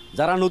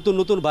যারা নতুন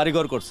নতুন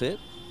বাড়িঘর করছে,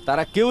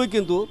 তারা কেউই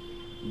কিন্তু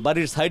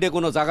বাড়ির সাইডে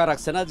কোনো জায়গা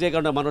রাখছে না, যে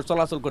কারণে মানুষ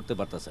চলাচল করতে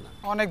পারতেছে না।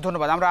 অনেক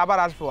ধন্যবাদ, আমরা আবার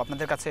আসবো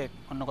আপনাদের কাছে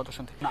অন্য কথা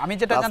শুনতে। আমি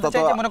যেটা জানতে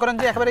চাই যে মনে করেন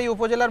যে একেবারে এই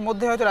উপজেলার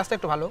মধ্যে হয়তো রাস্তা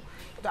একটু ভালো,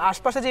 কিন্তু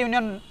আশপাশে যে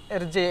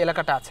ইউনিয়নের যে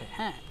এলাকাটা আছে,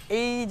 হ্যাঁ,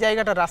 এই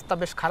জায়গাটার রাস্তা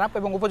বেশ খারাপ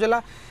এবং উপজেলা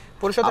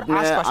পরিষদের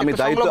আশপাশে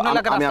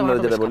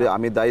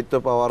আমি দায়িত্ব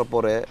পাওয়ার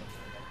পরে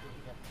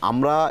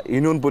আমরা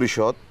ইউনিয়ন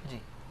পরিষদ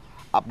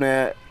আপনি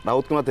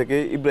রাউতকুনা থেকে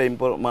ইব্রাহিম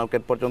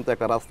মার্কেট পর্যন্ত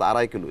একটা রাস্তা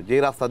 2.5 কিলো, যে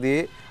রাস্তা দিয়ে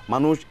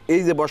মানুষ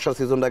এই যে বর্ষার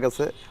সিজনটা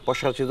গেছে,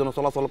 বর্ষার সিজনে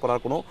চলাচল করার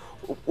কোনো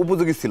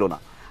উপযোগী ছিল না।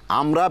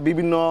 আমরা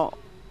বিভিন্ন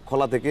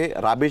খোলা থেকে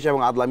রাবিশ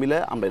এবং আদলা মিলে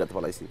আমরা এটাতে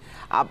ফেলাইছি।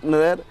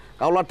 আপনার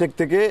কাউলাটেক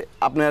থেকে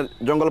আপনার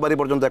জঙ্গলবাড়ি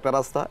পর্যন্ত একটা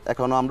রাস্তা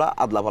এখনও আমরা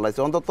আদলা ফেলাইছি,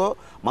 অন্তত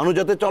মানুষ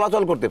যাতে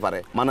চলাচল করতে পারে,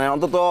 মানে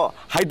অন্তত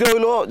হাইটে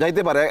হইলেও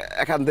যাইতে পারে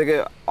এখান থেকে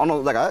অন্য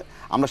জায়গায়,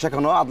 আমরা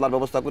সেখানেও আদলার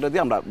ব্যবস্থা করে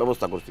দিয়ে আমরা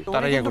ব্যবস্থা করছি।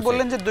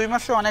 বললেন যে 2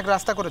 মাসে অনেক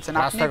রাস্তা করেছেন,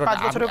 আপনি 5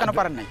 বছরেও কেন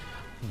পারেন নাই?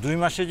 2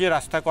 মাসে যে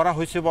রাস্তা করা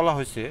হয়েছে বলা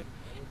হয়েছে,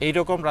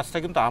 এইরকম রাস্তা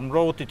কিন্তু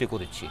আমরাও অতীতে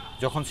করেছি।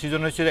 যখন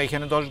সিজন হয়েছিল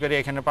এখানে 10 গাড়ি,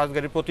 এখানে 5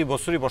 গাড়ি, প্রতি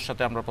বছরই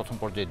বর্ষাতে আমরা প্রথম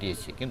পর্যায়ে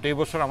দিয়েছি। কিন্তু এই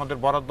বছর আমাদের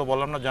বরাদ্দ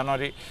বললাম না,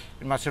 জানুয়ারি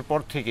মাসের পর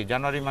থেকে,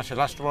 জানুয়ারি মাসে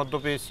লাস্ট বরাদ্দ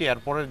পেয়েছি।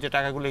 এরপরের যে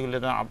টাকাগুলো এগুলো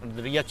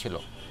আমাদের ছিল,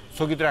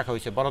 স্থগিত রাখা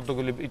হয়েছে,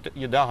 বরাদ্দগুলি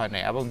দেওয়া হয় না।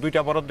 এবং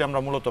 2টা বরাদ্দ আমরা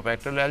মূলত পাই,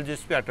 একটা হলো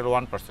এলজিএসপি, একটা হলো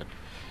 1%,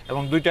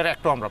 এবং 2টার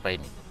একটাও আমরা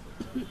পাইনি।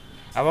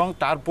 এবং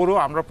তারপরেও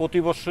আমরা প্রতি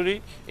বছরই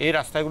এই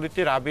রাস্তাগুলিতে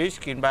রাবিশ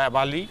কিংবা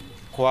বালি,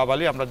 খোয়া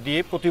বালি আমরা দিয়ে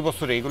প্রতি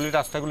বছরই এইগুলি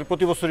রাস্তাগুলি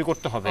প্রতি বছরই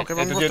করতে হবে।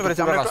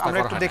 আমরা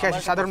একটু দেখে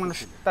আসি, সাধারণ মানুষ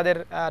তাদের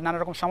নানা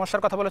রকম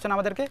সমস্যার কথা বলেছেন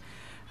আমাদেরকে,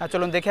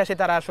 চলুন দেখে আসি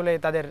তারা আসলে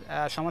তাদের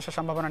সমস্যার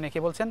সম্ভাবনা নিয়ে কি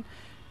বলছেন,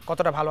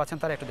 কতটা ভালো আছেন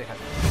তারা, একটু দেখে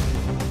আসি।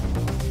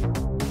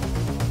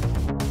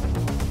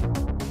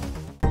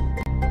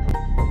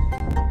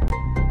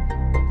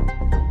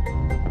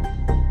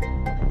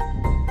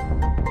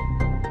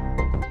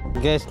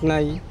 গ্যাস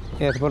নাই,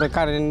 এরপরে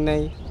কারেন্ট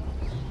নেই,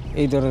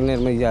 এই ধরনের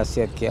মধ্যে আছি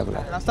আর কি। আমরা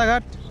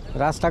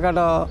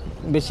রাস্তাঘাটও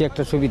বেশি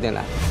একটা সুবিধা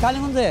না।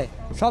 কালীগঞ্জে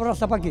সব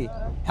রাস্তা পাকি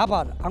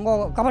হ্যাপার,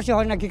 কাপাসি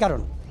হয় না, কি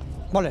কারণ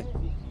বলেন?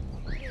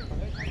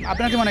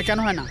 আপনার কি মনে কেন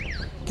হয় না?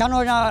 কেন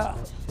হয় না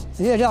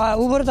এটা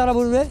উপরে তারা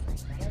বুঝবে,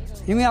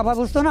 তুমি আবার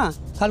বুঝতো না।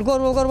 খালি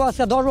করবো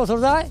আজকে 10 বছর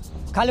যায়,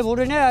 খালি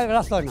ভোটে নিয়ে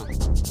রাস্তা হয় না।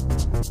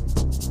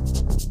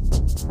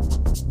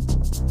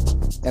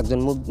 একজন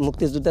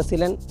মুক্তিযোদ্ধা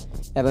ছিলেন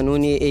এবং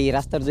উনি এই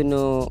রাস্তার জন্য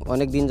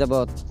অনেক দিন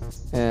যাবৎ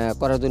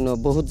করার জন্য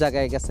বহুত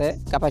জায়গায় গেছে।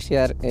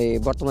 কাপাসিয়ার এই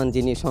বর্তমান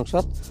যিনি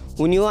সংসদ,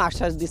 উনিও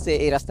আশ্বাস দিচ্ছে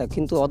এই রাস্তা,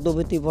 কিন্তু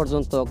অদ্যবধি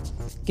পর্যন্ত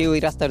কেউ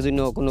এই রাস্তার জন্য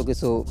কোনো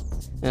কিছু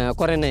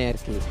করে নাই আর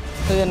কি।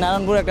 তো যে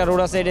নারায়ণপুর একটা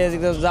রোড আছে, এটা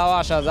যাওয়া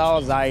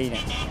যায়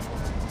না,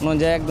 মনে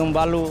যায় একদম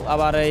বালু।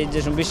 আবার এই যে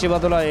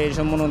বৃষ্টিপাত হয় এই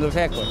সব মনে হয়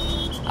ফেক হয়,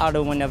 আরও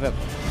মনে ফেক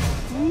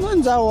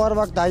যাওয়ার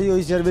বা তাই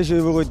হয়েছে, আর বেশি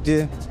হইব করতে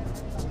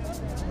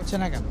হচ্ছে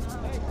না কেন?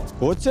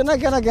 হচ্ছে না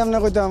কেন, কেমন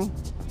কইতাম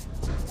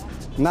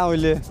না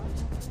হইলে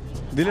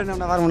দিলে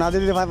না পারবো, না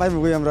দিলে পাইব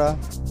কই আমরা।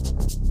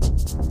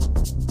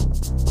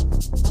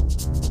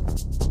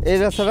 এই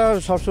রাস্তাটা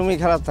সবসময়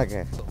খারাপ থাকে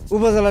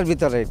উপজেলার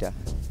ভিতরে। এটা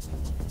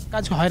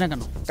কাজ হয় না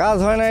কেন? কাজ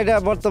হয় না, এটা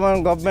বর্তমান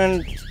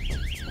গভর্নমেন্ট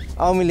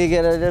আওয়ামী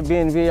লীগের, এটা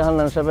বিএনপি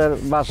হান্নান সাহেবের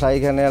বাসা,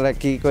 এখানে এরা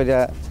কী করে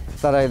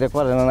তারা এটা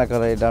করে না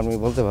করে এটা আমি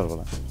বলতে পারবো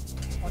না।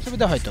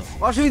 অসুবিধা হয় তো?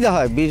 অসুবিধা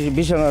হয়,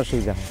 ভীষণ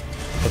অসুবিধা।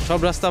 সব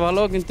রাস্তা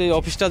ভালো, কিন্তু এই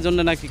অফিসটার জন্য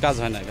নাকি কাজ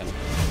হয় না কেন?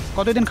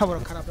 কতদিন খাবার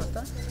খারাপ রাস্তা?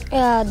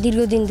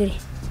 দীর্ঘদিন ধরে।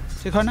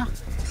 ঠিক হয় না?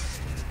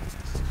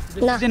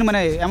 না। দিন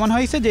মানে এমন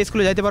হয়েছে যে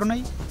স্কুলে যাইতে পারো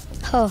নাই?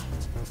 হ্যাঁ,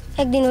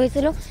 একদিন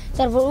হয়েছিল,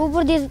 তারপর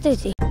উপর দিয়ে যেতে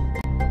হয়েছে।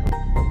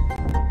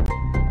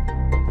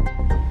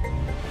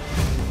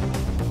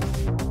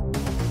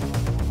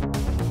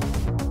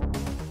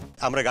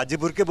 আমরা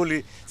গাজীপুরকে বলি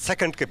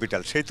সেকেন্ড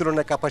ক্যাপিটাল, সেই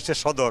তুলনায় কাপাসিয়া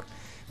সদর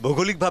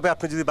ভৌগোলিকভাবে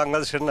আপনি যদি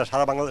বাংলাদেশের না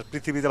সারা বাংলাদেশ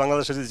পৃথিবীতে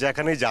বাংলাদেশে যদি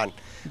যেখানেই যান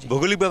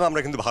ভৌগোলিকভাবে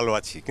আমরা কিন্তু ভালো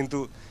আছি, কিন্তু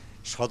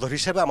সদর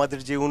হিসাবে আমাদের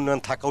যে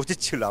উন্নয়ন থাকা উচিত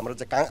ছিল, আমরা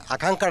যে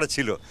আকাঙ্ক্ষাটা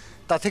ছিল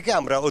তা থেকে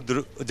আমরা দূর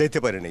যেতে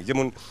পারিনি।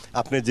 যেমন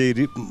আপনি যে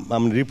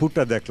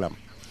রিপোর্টটা দেখলাম,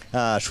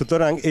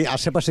 সুতরাং এই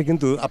আশেপাশে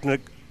কিন্তু আপনার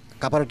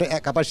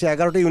কাপাসিয়া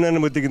 11টা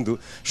ইউনিয়নের মধ্যে কিন্তু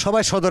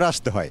সবাই সদরে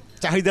আসতে হয়,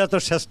 চাহিদা তো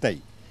শেষ নাই।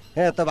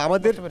 হ্যাঁ, তবে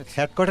আমাদের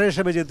হেডকোয়ার্টার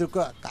হিসেবে যেটুকু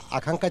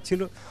আকাঙ্ক্ষা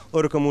ছিল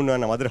ওরকম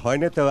উন্নয়ন আমাদের হয়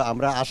না। তবে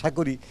আমরা আশা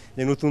করি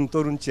যে নতুন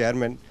তরুণ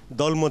চেয়ারম্যান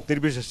দলমত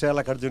নির্বিশেষে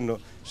এলাকার জন্য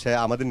সে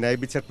আমাদের ন্যায়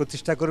বিচার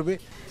প্রতিষ্ঠা করবে।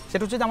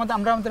 সেটা হচ্ছে যে আমাদের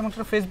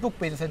একটা ফেসবুক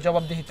পেজ আছে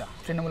জবাবদিহিতা,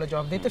 তৃণমূলের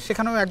জবাবদিহিতা,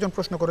 সেখানেও একজন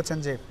প্রশ্ন করেছেন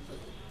যে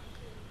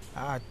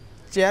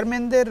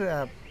চেয়ারম্যানদের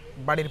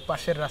বাড়ির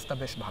পাশের রাস্তা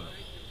বেশ ভালো।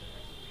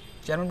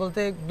 চেয়ারম্যান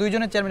বলতে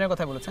দুইজনের চেয়ারম্যানের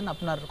কথা বলেছেন,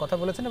 আপনার কথা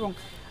বলেছেন এবং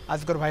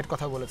আজগর ভাইয়ের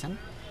কথা বলেছেন।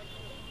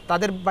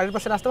 তাদের বাড়ির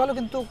পাশে রাস্তা ভালো,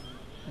 কিন্তু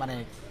মানে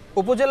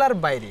উপজেলার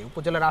বাইরে,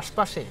 উপজেলার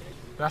আশপাশে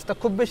রাস্তা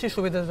খুব বেশি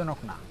সুবিধাজনক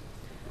না।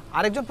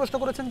 আরেকজন প্রশ্ন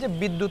করেছেন যে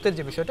বিদ্যুতের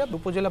যে বিষয়টা,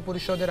 উপজেলা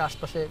পরিষদের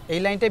আশপাশে এই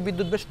লাইনটায়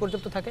বিদ্যুৎ বেশ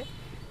পর্যাপ্ত থাকে,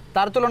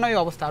 তার তুলনায়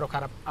অবস্থা আরও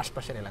খারাপ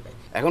আশপাশের এলাকায়।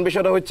 এখন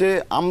বিষয়টা হচ্ছে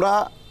আমরা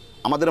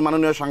আমাদের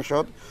মাননীয়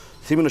সাংসদ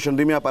সিমিন হোসেন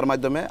রিমি আপার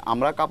মাধ্যমে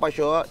আমরা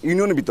কাপাসিয়া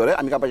ইউনিয়নের ভিতরে,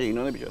 আমি কাপাসিয়া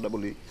ইউনিয়নের বিষয়টা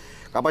বলি,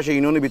 কাপাসিয়া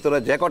ইউনিয়নের ভিতরে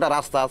যে কটা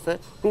রাস্তা আছে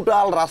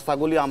টোটাল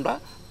রাস্তাগুলি আমরা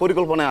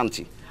পরিকল্পনায়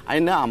আনছি,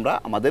 আইনে আমরা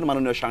আমাদের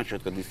মাননীয়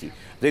সাংসদকে দিচ্ছি।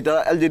 যেটা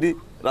এলজিডি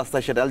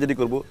রাস্তায় সেটা এলজিডি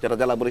করবো, যেটা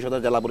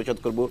জেলা পরিষদ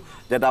করবো,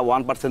 যেটা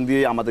 1%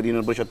 দিয়ে আমাদের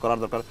ইউনিয়ন পরিষদ করার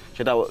দরকার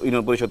সেটা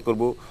ইউনিয়ন পরিষদ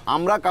করবো।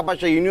 আমরা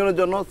কাপাসিয়া ইউনিয়নের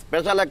জন্য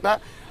স্পেশাল একটা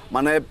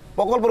মানে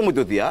প্রকল্পের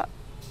মধ্যে দিয়া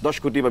 10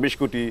 কোটি বা 20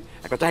 কোটি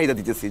একটা চাহিদা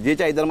দিতেছি, যে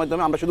চাহিদার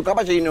মাধ্যমে আমরা শুধু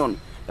কাপাসিয়া ইউনিয়ন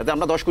যাতে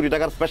আমরা 10 কোটি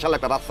টাকার স্পেশাল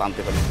একটা রাস্তা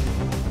আনতে পারি।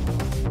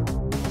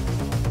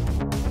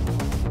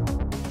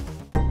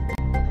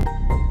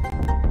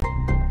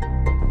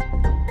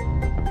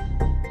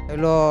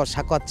 হলো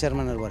সাকোয়াত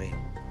চেয়ারম্যানের বাড়ি।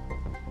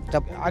 এটা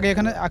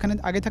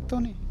আগে থাকতো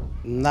উনি?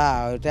 না,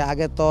 ওইটা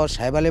আগে তো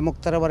সাহেব আলী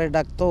মুক্তারের বাড়ি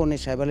ডাকতো, উনি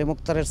সাহেব আলী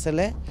মুক্তারের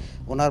ছেলে,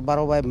 ওনার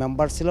 12 ভাই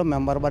মেম্বার ছিল,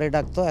 মেম্বার বাড়ি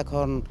ডাকতো।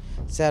 এখন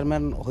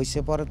চেয়ারম্যান হয়েছে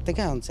পরের থেকে,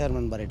 এখন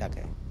চেয়ারম্যান বাড়ি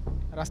ডাকে।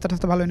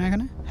 রাস্তাটা ভালো না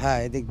এখানে? হ্যাঁ,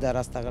 এদিক দিয়ে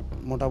রাস্তাঘাট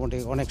মোটামুটি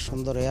অনেক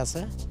সুন্দর হয়ে আছে।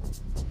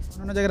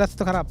 অন্য জায়গায়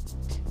রাস্তা খারাপ।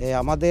 এই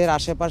আমাদের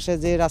আশেপাশে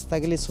যে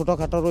রাস্তাগুলি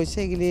ছোটোখাটো রয়েছে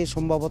এগুলি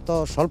সম্ভবত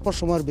স্বল্প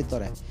সময়ের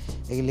ভিতরে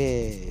এগুলি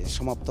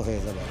সমাপ্ত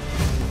হয়ে যাবে।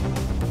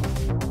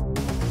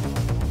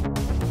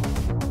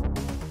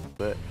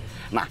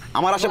 না,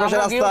 আমার আশেপাশে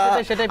রাস্তা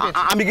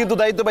আমি কিন্তু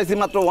দায়িত্ব পাইছি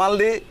মাত্র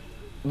ওয়ানলি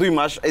 2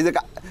 মাস। এই যে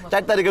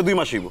 4 তারিখে 2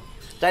 মাস হইব,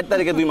 4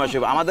 তারিখে 2 মাস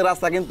হইব। আমাদের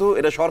রাস্তা কিন্তু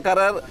এটা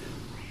সরকারের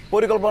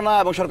পরিকল্পনা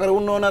এবং সরকারের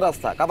উন্নয়নের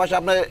রাস্তা। কাপাসিয়া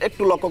আপনি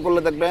একটু লক্ষ্য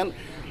করলে দেখবেন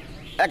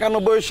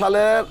 91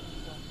 সালের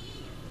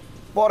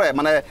পরে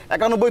মানে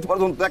 91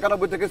 পর্যন্ত,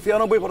 91 থেকে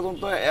 96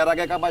 পর্যন্ত, এর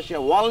আগে কাপাসিয়া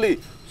ওয়ানলি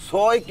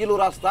 6 কিলো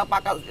রাস্তা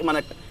পাকা মানে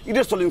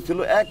ইটের সলিং ছিল,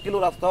 1 কিলো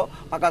রাস্তা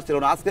পাকা ছিল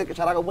না। আজকে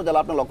সারা উপজেলা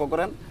আপনি লক্ষ্য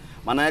করেন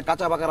মানে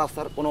কাঁচা পাকা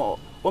রাস্তার কোনো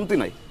কমতি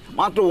নাই।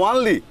 মাত্র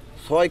ওয়ানলি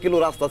 6 কিলো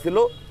রাস্তা ছিল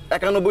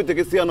 91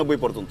 থেকে 96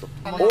 পর্যন্ত।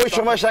 ওই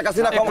সময় শেখ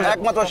হাসিনা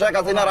একমাত্র শেখ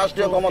হাসিনা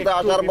রাষ্ট্রীয় ক্ষমতায়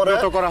আসার পরে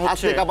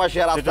আজকে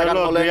কাপাসিয়া রাস্তাঘাট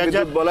বলেন,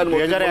 বিদ্যুৎ বলেন,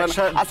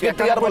 আজকে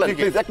টিআর বলেন,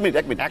 প্লিজ এক মিনিট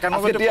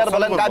আজকে টিআর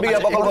বলেন, কাবিগা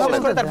প্রকল্প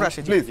বলেন,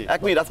 প্লিজ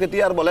এক মিনিট, আজকে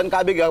টিআর বলেন,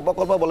 কাবিগা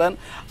প্রকল্প বলেন।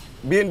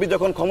 বিএনপি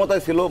যখন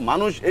ক্ষমতায় ছিল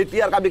মানুষ এই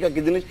টিআর কাবিগা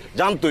কি জিনিস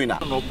জানতোই না।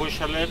 90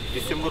 সালের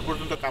ডিসেম্বর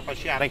পর্যন্ত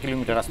কাপাসিয়া 2.5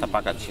 কিলোমিটার রাস্তা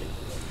পাকা ছিল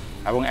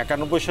এবং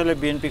 91 সালে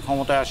বিএনপি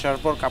ক্ষমতায় আসার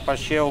পর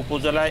কাপাসিয়া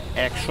উপজেলায়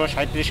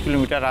 137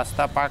 কিলোমিটার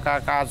রাস্তা পাকা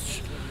কাজ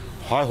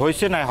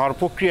হয়েছে না, হওয়ার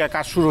প্রক্রিয়া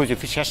কাজ শুরু হয়েছে,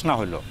 শেষ না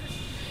হলো।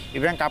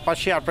 এবং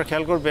কাপাসিয়া আপনারা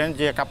খেয়াল করবেন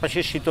যে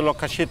কাপাসিয়া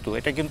শীতলক্ষা সেতু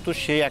এটা কিন্তু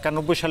সেই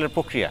 91 সালের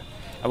প্রক্রিয়া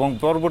এবং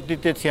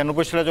পরবর্তীতে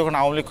 96 সালে যখন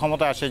আওয়ামী লীগ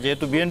ক্ষমতা আসে,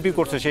 যেহেতু বিএনপি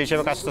করছে সেই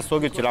হিসাবে কাজটা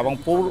স্থগিত ছিল এবং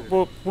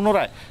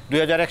পুনরায়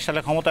 2001 সালে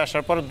ক্ষমতা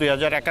আসার পর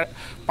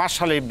 2005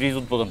 সালে এই ব্রিজ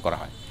উদ্বোধন করা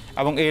হয়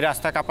এবং এই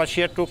রাস্তা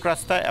কাপাসিয়া টুক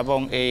রাস্তা এবং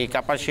এই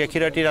কাপাসিয়া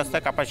খিরাটি রাস্তা,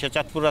 কাপাসিয়া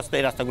চাঁদপুর রাস্তা,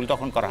 এই রাস্তাগুলি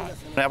তখন করা হয়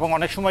এবং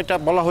অনেক সময়টা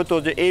বলা হতো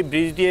যে এই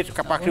ব্রিজ দিয়ে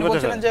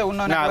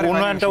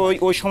উন্নয়নটা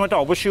ওই সময়টা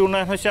অবশ্যই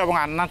উন্নয়ন হয়েছে এবং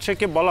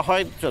আন্নারকে বলা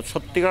হয়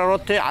সত্যিকার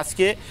অর্থে।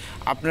 আজকে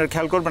আপনার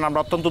খেয়াল করবেন,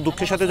 আমরা অত্যন্ত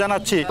দুঃখের সাথে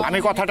জানাচ্ছি, আমি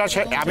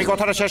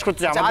কথাটা শেষ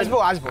করতে চাই।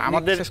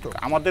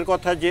 আমাদের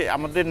কথা যে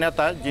আমাদের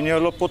নেতা যিনি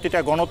হলো প্রতিটা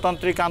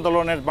গণতান্ত্রিক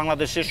আন্দোলনের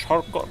বাংলাদেশের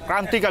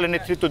ক্রান্তিকালে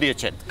নেতৃত্ব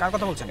দিয়েছেন, কার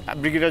কথা বলছেন?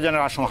 ব্রিগেডিয়ার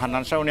জেনারেল আসম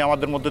হান্নান শাহ, উনি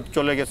আমাদের মধ্যে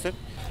চলে গেছেন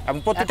এবং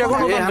প্রতিটা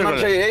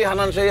এই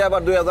হান্নান শাহ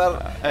আবার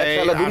 2001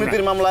 সালে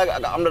দুর্নীতির মামলায়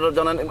আমরা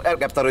জানেন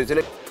গ্রেফতার হয়েছিল।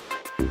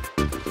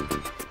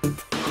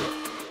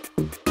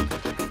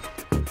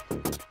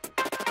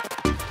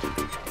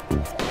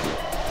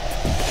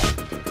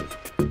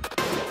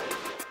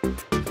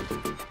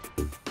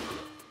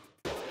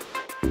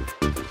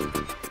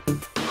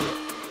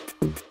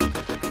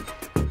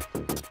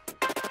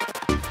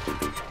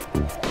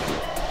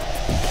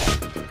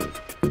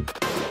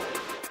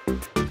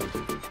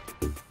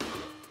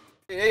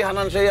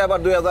 হানান সেই আবার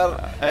 2000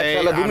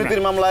 সালে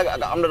দুর্নীতির মামলায়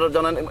আমরা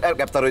জানেন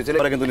গ্রেফতার হয়েছিল,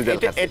 পরে কিন্তু নিজের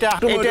কাছে এটা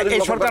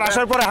এই সরকার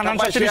আসার পরে হানান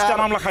 30টা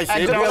মামলা খাইছে।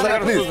 এটা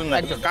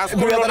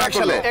 2001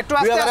 সালে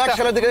 2001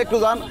 সালের দিকে একটু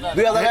যান।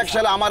 2001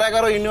 সালে আমার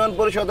 11 ইউনিয়ন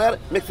পরিষদের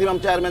ম্যাক্সিমাম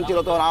চেয়ারম্যান ছিল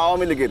তখন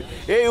আওয়ামী লীগের।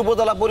 এই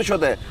উপজেলা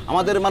পরিষদে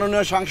আমাদের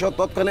মাননীয় সাংসদ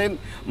তৎকালীন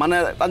মানে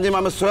তানজিম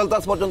আহমেদ সোহেল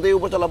তাজ পর্যন্ত এই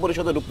উপজেলা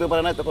পরিষদে ঢুকতে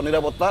পারে না, তখন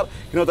নিরাপত্তার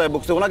হীনতায়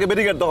ভুগছে, ওনাকে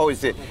ব্যারিকেড দেওয়া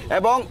হয়েছে।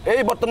 এবং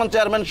এই বর্তমান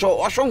চেয়ারম্যান সহ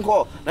অসংখ্য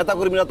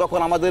নেতাকর্মীরা তখন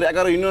আমাদের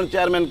 11 ইউনিয়ন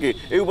চেয়ারম্যানকে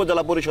এই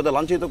উপজেলা পরিষদে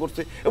লাঞ্ছিত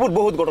করছে এবং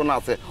বহুত ঘটনা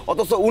আছে।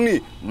 অথচ উনি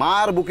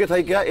মার বুকে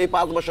থাইকা এই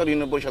 5 বছর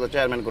ইউনিয়ন পরিষদের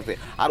চেয়ারম্যান করছে,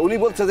 আর উনি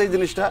বলছে যে এই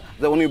জিনিসটা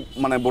যে উনি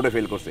মানে বোর্ডে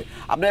ফেল করছে।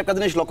 আপনি একটা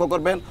জিনিস লক্ষ্য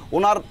করবেন,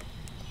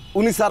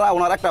 উনি ছাড়া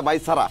ওনার একটা ভাই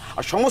ছাড়া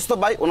আর সমস্ত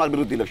ভাই ওনার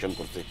বিরুদ্ধে ইলেকশন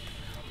করছে।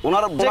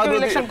 ওনার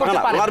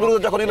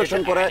বিরুদ্ধে যখন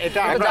ইলেকশন করে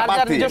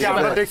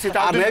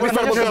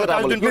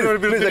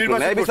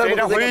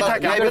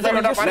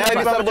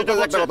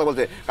কথা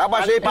বলছে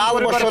কাপাস এই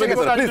 5 বছরের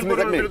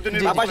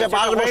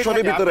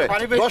ভিতরে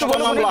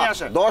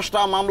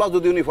 10টা মামলা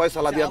যদি উনি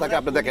ফয়সালা দিয়ে থাকে,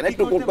 আপনি দেখেন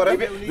একটু কোট করেন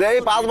যে এই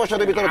 5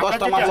 বছরের ভিতরে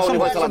 10টা মামলা উনি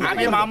ফয়সালা দিয়েছেন।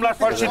 আমি মামলার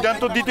পর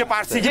সিদ্ধান্ত দিতে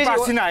পারছি কি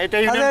পারছি না, এটা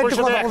ইউনিয়ন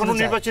পরিষদে এখনো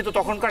নির্বাচিত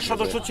তখনকার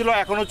সদস্য ছিল,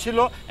 এখনো ছিল,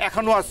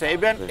 এখনো আছে।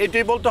 ইভেন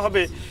এটাই বলতে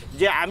হবে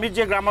যে আমি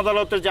যে গ্রাম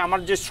আদালতের যে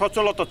আমার যে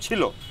সচলতা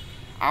ছিল,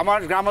 আমার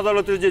গ্রাম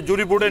আদালতের যে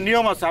জুরি বোর্ডের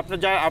নিয়ম আছে,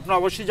 আপনি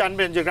অবশ্যই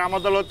জানবেন যে গ্রাম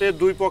আদালতে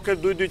 2 পক্ষের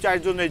 2-4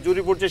 জন এই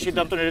জুরি বোর্ড যে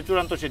সিদ্ধান্ত নেয়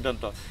চূড়ান্ত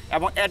সিদ্ধান্ত,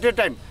 এবং অ্যাট এ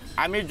টাইম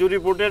আমি জুরি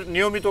বোর্ডের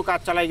নিয়মিত কাজ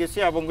চালাই গেছি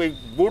এবং এই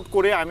বোর্ড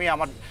করে আমি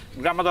আমার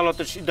গ্রাম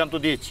আদালতের সিদ্ধান্ত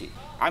দিয়েছি।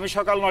 আমি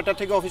সকাল 9টা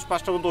থেকে অফিস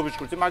 5টা পর্যন্ত অফিস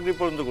করছি, মাগরিব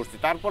পর্যন্ত করছি,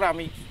 তারপরে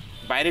আমি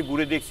বাইরে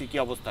ঘুরে দেখছি কি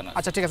অবস্থা না।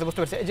 আচ্ছা ঠিক আছে, বুঝতে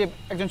পারছি। এই যে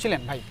একজন ছিলেন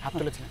ভাই হাত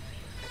তুলেছিলেন,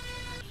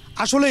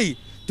 আসলেই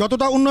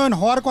যতটা উন্নয়ন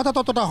হওয়ার কথা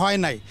ততটা হয়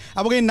নাই,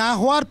 এবং এই না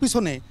হওয়ার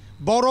পিছনে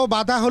বড়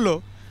বাধা হলো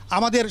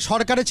আমাদের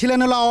সরকারে ছিলেন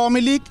হলো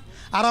আওয়ামী লীগ,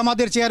 আর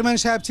আমাদের চেয়ারম্যান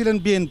সাহেব ছিলেন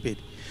বিএনপির।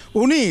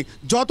 উনি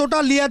যতটা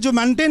লিয়াজ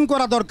মেনটেন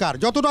করা দরকার,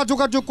 যতটা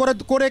যোগাযোগ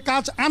করে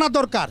কাজ আনা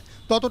দরকার,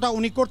 ততটা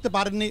উনি করতে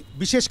পারেননি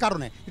বিশেষ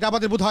কারণে। এটা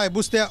আমাদের বোধ হয়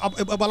বুঝতে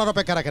বলার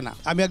অপেক্ষা রাখে না।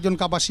 আমি একজন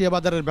কাপাসিয়া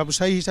বাজারের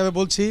ব্যবসায়ী হিসাবে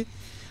বলছি,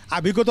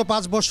 আর বিগত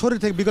 5 বছর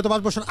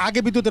আগে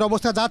বিদ্যুতের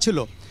অবস্থা যা ছিল,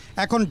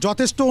 এখন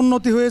যথেষ্ট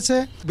উন্নতি হয়েছে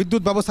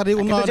বিদ্যুৎ ব্যবস্থার এই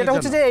উন্নয়ন। যেটা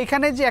হচ্ছে যে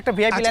এইখানে যে একটা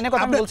ভিআইপি লাইনের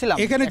কথা বলছিলাম,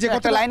 এখানে যে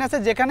একটা লাইন আছে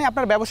যেখানে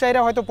আপনার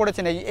ব্যবসায়ীরা হয়তো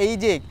পড়েছেন এই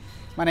যে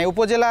মানে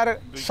উপজেলার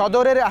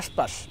সদরের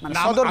আশপাশ, মানে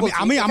সদর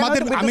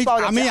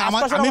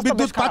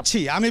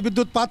আমি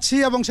বিদ্যুৎ পাচ্ছি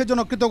এবং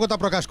সেজন্য কৃতজ্ঞতা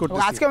প্রকাশ করছি।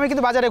 আজকে আমি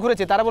কিন্তু বাজারে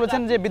ঘুরেছি, তারা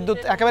বলেছেন যে বিদ্যুৎ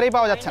একেবারেই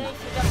পাওয়া যাচ্ছে না।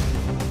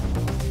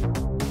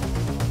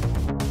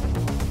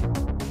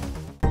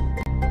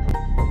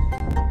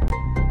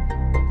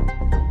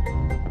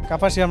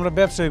 কাপাসি আমরা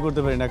ব্যবসায়ী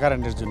করতে পারি না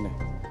কারেন্টের জন্য,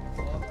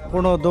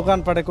 কোনো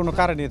দোকানপাটে কোনো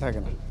কারেন্টই থাকে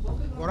না।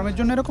 গরমের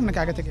জন্য এরকম নাকি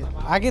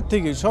আগের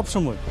থেকে সব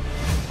সময়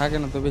থাকে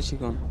না তো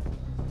বেশিক্ষণ।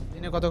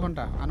 দিনে কত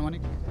ঘন্টা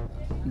আনুমানিক?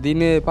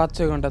 দিনে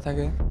 5-6 ঘন্টা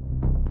থাকে।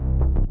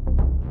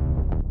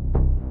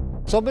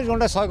 24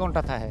 ঘন্টায় 6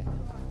 ঘন্টা থাকে,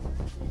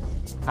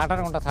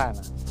 18 ঘন্টা থাকে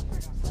না।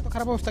 এত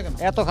খারাপ অবস্থা কেন?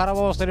 এত খারাপ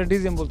অবস্থা এটা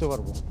ডিজিএম বলতে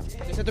পারবো।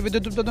 দেশে তো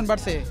বিদ্যুৎ উৎপাদন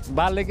বাড়ছে,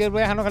 বাড়লে কি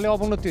এখনো খালি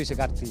অবনতি হয়েছে,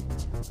 ঘাটতি।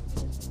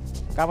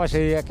 কাপাসে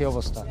একই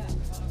অবস্থা।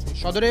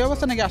 সদরে এই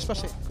অবস্থা নাকি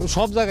আশপাশে?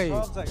 সব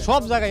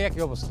জায়গায়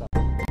একই অবস্থা।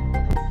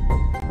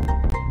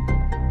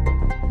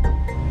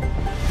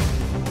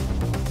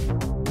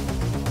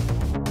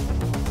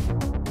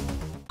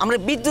 আমরা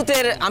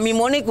বিদ্যুতের আমি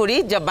মনে করি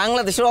যে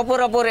বাংলাদেশের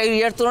অপর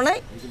এরিয়ার তুলনায়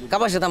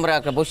কাপাসিয়াতে আমরা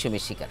একটা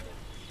বৈষম্যের শিকার।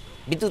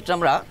 বিদ্যুৎটা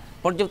আমরা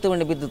পর্যাপ্ত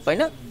পরিমাণে বিদ্যুৎ পাই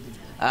না।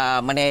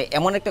 মানে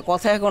এমন একটা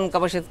কথা এখন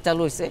কাপাসিয়াতে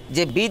চালু হয়েছে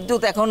যে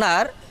বিদ্যুৎ এখন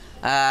আর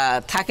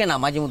থাকে না,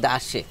 মাঝে মধ্যে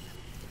আসে।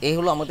 এই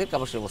হলো আমাদের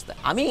কাপাসিয়ার অবস্থা।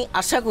 আমি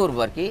আশা করব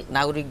আর কি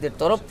নাগরিকদের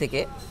তরফ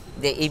থেকে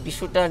যে এই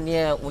বিষয়টা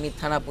নিয়ে উনি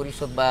থানা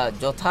পরিষদ বা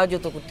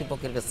যথাযথ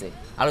কর্তৃপক্ষের কাছে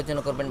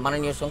আলোচনা করবেন,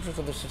 মাননীয় সংসদ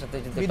সদস্যের সাথে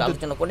যদি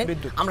আলোচনা করেন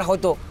আমরা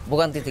হয়তো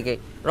ভোগান্তি থেকে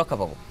রক্ষা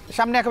পাবো।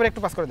 সামনে একেবারে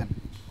একটু পাস করে দেন।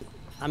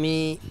 আমি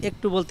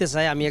একটু বলতে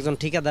চাই, আমি একজন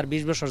ঠিকাদার,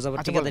 20 বছর যাবত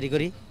ঠিকাদারি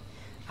করি।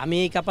 আমি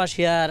এই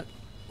কাপাসিয়ার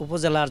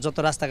উপজেলার যত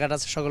রাস্তাঘাট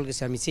আছে সকল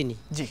কিছু আমি চিনি।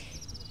 জি,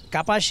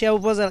 কাপাসিয়া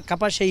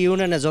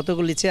ইউনিয়নে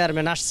যতগুলি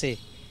চেয়ারম্যান আসছে,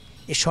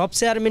 এই সব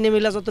চেয়ারম্যানে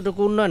মিলে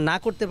যতটুকু উন্নয়ন না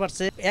করতে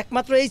পারছে,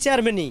 একমাত্র এই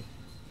চেয়ারম্যানই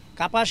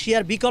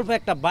কাপাসিয়ার বিকল্প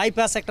একটা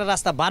বাইপাস, একটা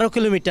রাস্তা 12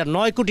 কিলোমিটার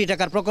 9 কোটি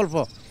টাকার প্রকল্প,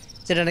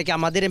 যেটা নাকি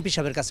আমাদের এমপি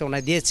সাহেবের কাছে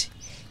ওনায় দিয়েছে।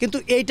 কিন্তু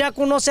এইটা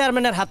কোনো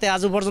চেয়ারম্যানের হাতে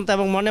আজও পর্যন্ত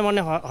এবং মনে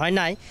হয়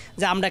নাই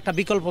যে আমরা একটা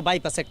বিকল্প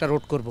বাইপাস একটা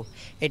রোড করব।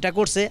 এটা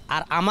করছে।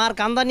 আর আমার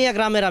কান্দানিয়া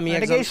গ্রামের আমি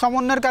এই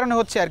সমন্বয়ের কারণে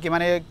হচ্ছে আর কি,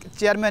 মানে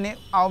চেয়ারম্যান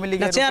আওয়ামী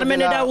লীগের চেয়ারম্যান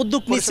এটা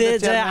উদ্যোগ নিচ্ছে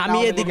যে আমি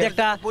এদিক দিয়ে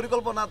একটা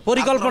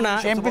পরিকল্পনা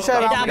এমপি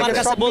সাহেব এটা আমার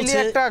কাছে বলছে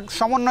একটা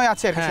সমন্বয়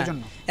আছে আর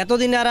সেজন্য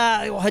এতদিন এরা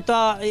হয়তো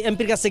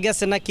এমপির কাছে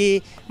গেছে নাকি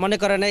মনে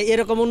করে না,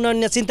 এরকম উন্নয়ন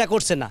নিয়ে চিন্তা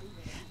করছে না।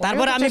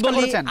 তারপরে আমি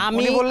বলি,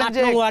 আমি 8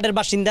 নং ওয়ার্ডের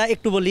বাসিন্দা,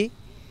 একটু বলি,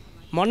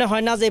 মনে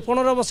হয় না যে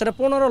 15 বছরে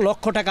 15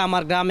 লক্ষ টাকা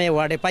আমার গ্রামে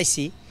ওয়ার্ডে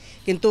পাইছি।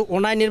 কিন্তু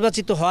ওনায়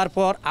নির্বাচিত হওয়ার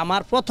পর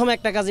আমার প্রথম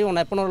একটা কাজে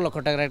ওনায় 15 লক্ষ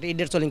টাকার একটা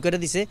ইডের চলিং করে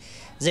দিছে,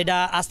 যেটা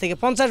আজ থেকে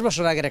 50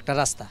 বছর আগের একটা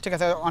রাস্তা। ঠিক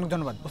আছে, অনেক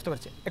ধন্যবাদ, বুঝতে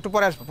পারছি। একটু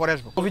পরে আসবো।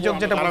 অভিযোগ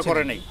যেটা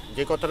করে নেই,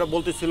 যে কথাটা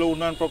বলতেছিল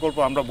উন্নয়ন প্রকল্প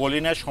আমরা বলি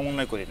না,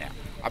 সমন্বয় করি না।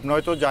 আপনি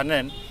হয়তো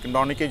জানেন, কিন্তু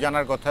অনেকেই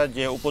জানার কথা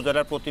যে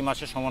উপজেলার প্রতি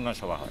মাসে সমন্বয়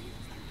সভা হয়।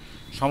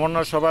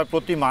 সমন্বয় সভায়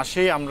প্রতি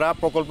মাসেই আমরা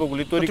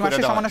প্রকল্পগুলি তৈরি করে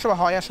দেওয়া সমন্বয় সভা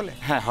হয় আসলে?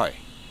 হ্যাঁ হয়,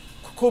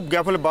 খুব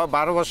গ্যাপ হলে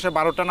 12 বছরে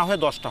 12টা না হয়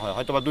 10টা হয়,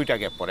 হয়তো বা 2টা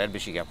গ্যাপ পরে, এর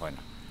বেশি গ্যাপ হয়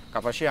না।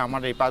 কাপাসিয়া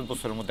আমার এই 5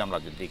 বছরের মধ্যে আমরা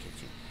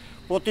দেখেছি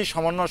প্রতি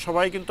সমন্বয়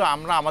সভায় কিন্তু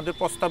আমরা আমাদের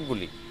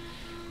প্রস্তাবগুলি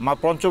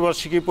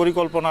পঞ্চবার্ষিকী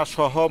পরিকল্পনা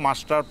সহ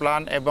মাস্টার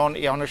প্ল্যান, এবং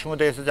অনেক সময়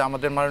দেখেছে যে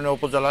আমাদের মাননীয়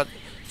উপজেলা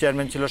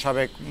চেয়ারম্যান ছিল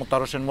সাবেক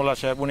মোতার হোসেন মোল্লা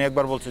সাহেব, উনি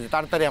একবার বলছে যে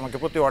তাড়াতাড়ি আমাকে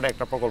প্রতি ওয়ার্ডে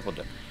একটা প্রকল্প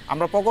দেন।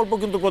 আমরা প্রকল্প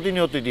কিন্তু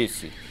প্রতিনিয়তই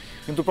দিয়েছি,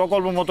 কিন্তু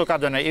প্রকল্প মতো কাজ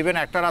হয় না। ইভেন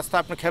একটা রাস্তা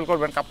আপনি খেয়াল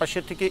করবেন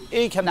কাপাসিয়া থেকে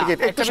এইখান থেকে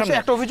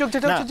একটা অভিযোগ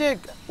যেটা হচ্ছে যে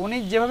উনি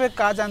যেভাবে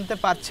কাজ আনতে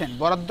পারছেন,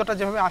 বরাদ্দটা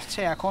যেভাবে আসছে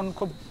এখন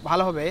খুব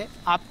ভালোভাবে,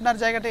 আপনার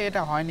জায়গাটা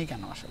এটা হয়নি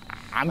কেন আসলে?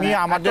 আমি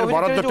আমাদের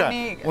বরাদ্দটা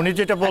উনি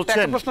যেটা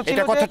বলছেন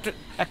এটা কথা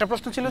একটা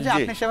প্রশ্ন ছিল যে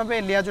আপনি সেভাবে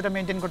লিয়াজোটা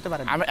মেইনটেইন করতে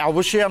পারেন। আমি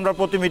অবশ্যই আমরা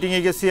প্রতি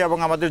মিটিংয়ে গেছি এবং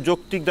আমাদের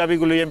যৌক্তিক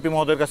দাবিগুলো এমপি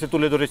মহোদয়ের কাছে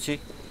তুলে ধরেছি,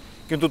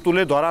 কিন্তু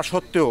তুলে ধরা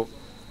সত্ত্বেও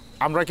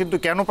আমরা কিন্তু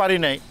কেন পারি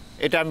নাই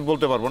এটা আমি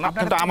বলতে পারবো না।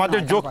 কিন্তু আমাদের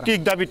যৌক্তিক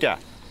দাবিটা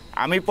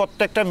আমি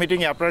প্রত্যেকটা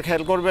মিটিংয়ে আপনারা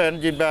খেয়াল করবেন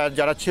যে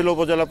যারা ছিল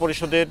উপজেলা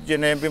পরিষদের যে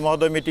এমপি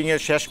মহোদয়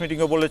মিটিংয়ের শেষ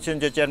মিটিংয়ে বলেছেন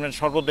যে চেয়ারম্যান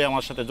সর্বদাই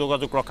আমার সাথে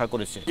যোগাযোগ রক্ষা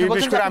করেছে।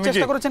 বিশেষ করে আমি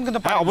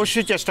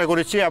অবশ্যই চেষ্টা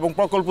করেছি এবং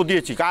প্রকল্প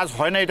দিয়েছি, কাজ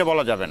হয় না এটা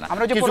বলা যাবে না,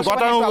 কিছু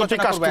গতানুগতিক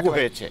কাজটুকু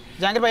হয়েছে।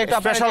 জাহাঙ্গীর ভাই,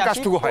 স্পেশাল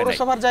কাজটুকু হয় না।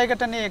 পৌরসভার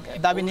জায়গাটা নিয়ে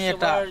দাবি নিয়ে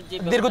একটা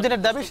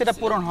দীর্ঘদিনের দাবি, সেটা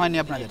পূরণ হয়নি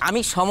আপনাদের।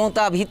 আমি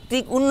সমতা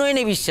ভিত্তিক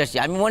উন্নয়নে বিশ্বাসী।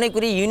 আমি মনে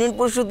করি ইউনিয়ন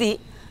পরিষদই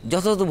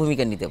যথাযথ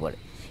ভূমিকা নিতে পারে।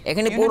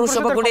 এখানে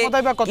পৌরসভা করে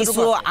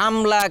কিছু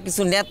আমলা,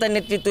 কিছু নেতা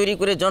নেত্রী তৈরি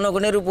করে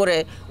জনগণের উপরে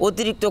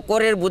অতিরিক্ত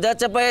করের বোঝা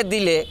চাপায়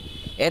দিলে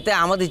এতে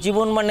আমাদের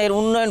জীবনমানের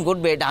উন্নয়ন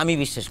ঘটবে, এটা আমি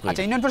বিশ্বাস করি।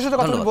 আচ্ছা, ইউনিয়ন পরিষদের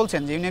কথা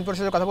বলছেন, যে ইউনিয়ন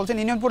পরিষদের কথা বলছেন,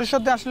 ইউনিয়ন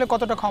পরিষদে আসলে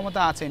কতটা ক্ষমতা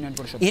আছে ইউনিয়ন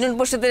পরিষদ? ইউনিয়ন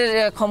পরিষদের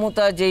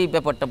ক্ষমতা যেই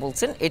ব্যাপারটা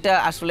বলছেন এটা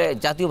আসলে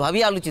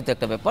জাতীয়ভাবেই আলোচিত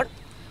একটা ব্যাপার।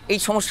 এই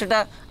সমস্যাটা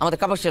আমাদের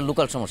কাপাসিয়ার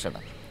লোকাল সমস্যাটা,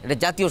 এটা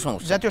জাতীয়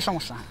সমস্যা। জাতীয়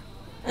সমস্যা,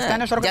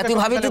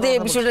 জাতীয়ভাবে যদি এই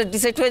বিষয়টা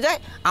ডিসাইড হয়ে যায়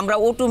আমরা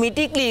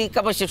অটোমেটিকলি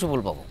কাপাসিয়া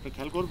সফল পাবো।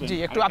 জি,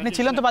 একটু আপনি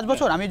ছিলেন তো 5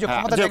 বছর, আমি যে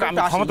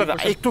ক্ষমতাটা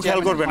একটু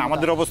খেয়াল করবেন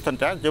আমাদের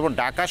অবস্থানটা, যেমন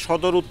ঢাকা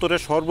সদর উত্তরে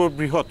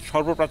সর্ববৃহৎ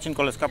সর্বপ্রাচীন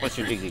কলেজ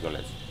কাপাসিয়া ডিগ্রি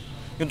কলেজ,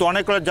 কিন্তু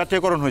অনেক কলেজ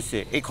জাতীয়করণ হয়েছে।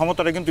 এই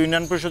ক্ষমতাটা কিন্তু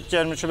ইউনিয়ন পরিষদ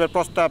চেয়ারম্যান সাহেবের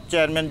প্রস্তাব,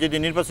 চেয়ারম্যান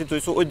যেদিন নির্বাচিত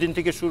হয়েছে ওই দিন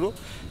থেকে শুরু,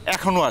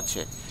 এখনও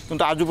আছে,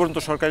 কিন্তু আজও পর্যন্ত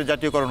সরকারি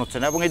জাতীয়করণ হচ্ছে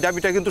না। এবং এই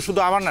দাবিটা কিন্তু শুধু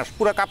আমার না,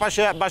 পুরো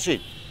কাপাসিয়াবাসী,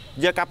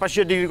 যে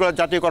কাপাসিয়া ডিগ্রি কলেজ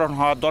জাতীয়করণ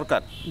হওয়া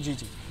দরকার। জি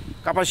জি,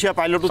 কাপাসিয়া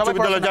পাইলট উচ্চ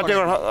বিদ্যালয় জাতীয়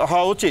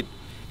হওয়া উচিত,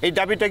 এই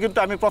দাবিটা কিন্তু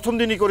আমি প্রথম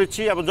দিনই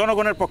করেছি এবং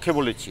জনগণের পক্ষে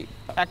বলেছি।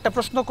 একটা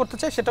প্রশ্ন করতে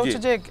চাই, সেটা হচ্ছে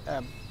যে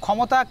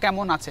ক্ষমতা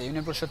কেমন আছে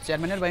ইউনিয়ন পরিষদ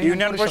চেয়ারম্যানের?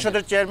 ইউনিয়ন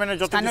পরিষদের চেয়ারম্যানের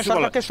যত স্থানীয়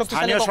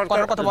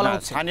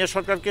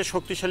সরকারকে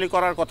শক্তিশালী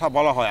করার কথা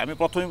বলা হয়, আমি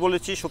প্রথমেই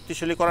বলেছি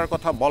শক্তিশালী করার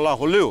কথা বলা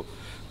হলেও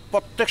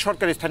প্রত্যেক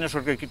সরকারি স্থানীয়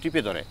সরকারকে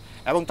টিপে ধরে,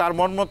 এবং তার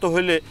মন মতো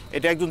হইলে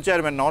এটা একজন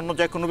চেয়ারম্যান না, অন্য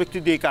যে কোনো ব্যক্তি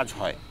দিয়ে কাজ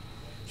হয়।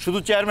 শুধু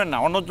চেয়ারম্যান না,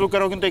 অন্য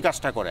লোকেরাও কিন্তু এই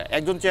কাজটা করে।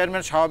 একজন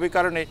চেয়ারম্যান স্বাভাবিক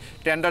কারণে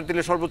টেন্ডার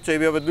দিলে সর্বোচ্চ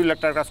এইভাবে 2 লাখ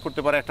টাকার কাজ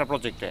করতে পারে একটা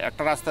প্রজেক্টে।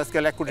 একটা রাস্তা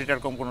স্কেল 1 কোটি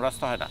টাকার কম কোনো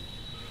রাস্তা হয় না।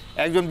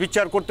 একজন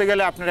বিচার করতে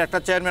গেলে আপনার একটা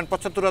চেয়ারম্যান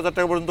 75,000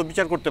 টাকা পর্যন্ত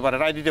বিচার করতে পারে,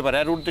 রায় দিতে পারে।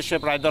 এর উদ্দেশ্যে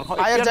প্রায় দরকার।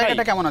 আয়ের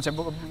জায়গাটা কেমন আছে?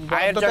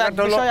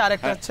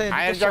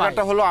 আয়ের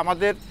জায়গাটা হলো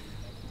আমাদের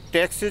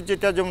ট্যাক্সের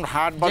যেটা, যেমন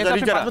হাট বাজার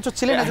ইজারা,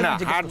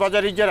 হাট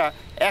বাজার ইজারা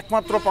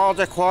একমাত্র পাওয়া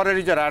যায় খোয়ারের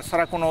ইজারা, আর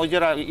ছাড়া কোনো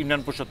ইজারা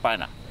ইউনিয়ন পরিষদ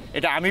পায় না।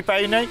 এটা আমি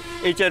পাই নাই,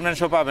 এই চেয়ারম্যান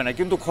সব পাবে না।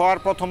 কিন্তু খোয়ার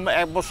প্রথম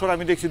 1 বছর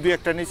আমি দেখছি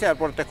 2-1টা নিয়েছে,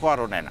 এরপরতে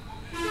খোয়ারও নেয় না।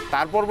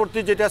 তার পরবর্তী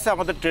যেটা আছে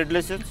আমাদের ট্রেড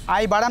লাইসেন্স।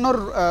 আয় বাড়ানোর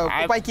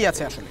উপায় কি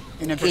আছে আসলে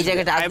এই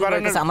জায়গাটা?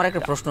 আমার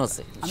একটা প্রশ্ন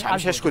আছে,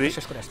 আমি শেষ করি।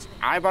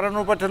 আয়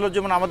বাড়ানোর উপায় হলো,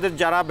 যেমন আমাদের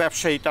যারা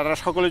ব্যবসায়ী তারা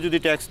সকলে যদি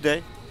ট্যাক্স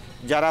দেয়,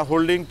 যারা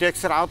হোল্ডিং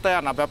ট্যাক্সের আওতায়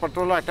আনা, ব্যাপারটা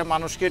হলো একটা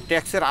মানুষকে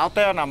ট্যাক্সের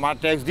আওতায় আনা,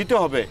 ট্যাক্স দিতে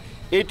হবে,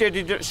 এই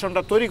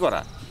ট্রেডিশনটা তৈরি করা,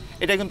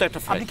 এটা কিন্তু একটা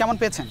ফাইল। আপনি কেমন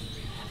পেয়েছেন?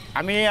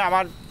 আমি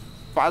আমার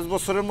 5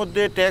 বছরের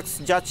মধ্যে ট্যাক্স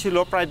যা ছিল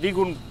প্রায়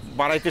দ্বিগুণ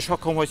বাড়াইতে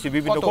সক্ষম হয়েছি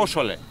বিভিন্ন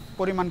কৌশলে।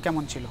 পরিমাণ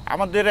কেমন ছিল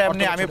আমাদের?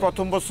 এমনি আমি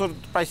প্রথম বছর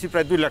পাইছি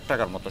প্রায় 2 লাখ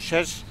টাকার মতো,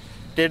 শেষ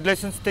ট্রেড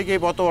লাইসেন্স থেকে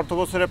গত অর্থ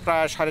বছরে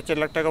প্রায় 4.5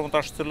 লাখ টাকার মতো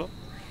আসছিল।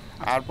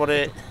 তারপরে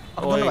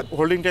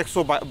হোল্ডিং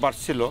ট্যাক্সও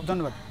বাড়ছিল।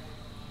 ধন্যবাদ।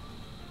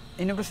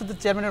 ইউনিয়ন পরিষদের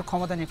চেয়ারম্যানের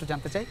ক্ষমতা নিয়ে একটু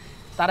জানতে চাই,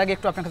 তার আগে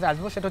একটু আপনার কাছে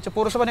আসবো, সেটা হচ্ছে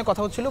পৌরসভা নিয়ে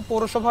কথা হচ্ছিল।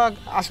 পৌরসভা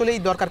আসলেই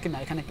দরকার কিনা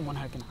এখানে, কি মনে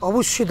হয় কিনা?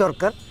 অবশ্যই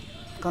দরকার,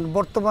 কারণ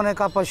বর্তমানে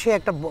কাপাসিয়া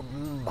একটা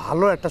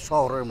ভালো একটা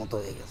শহরের মতো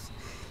হয়ে গেছে,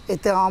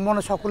 এতে আমার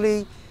মনে সকলেই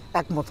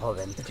একমত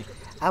হবেন।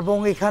 এবং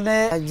এখানে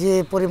যে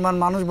পরিমাণ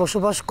মানুষ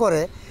বসবাস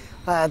করে,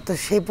 তো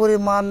সেই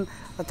পরিমাণ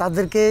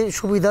তাদেরকে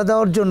সুবিধা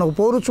দেওয়ার জন্য,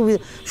 পৌর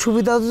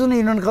সুবিধা দেওয়ার জন্য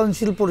ইউনিয়ন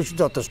কাউন্সিল পরিষদ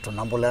যথেষ্ট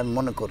না বলে আমি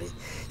মনে করি।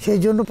 সেই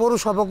জন্য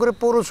পৌরসভা করে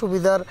পৌর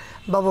সুবিধার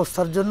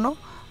ব্যবস্থার জন্য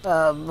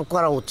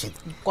করা উচিত।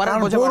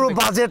 কারণ পৌর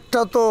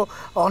বাজেটটা তো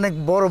অনেক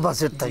বড়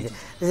বাজেট থাকে,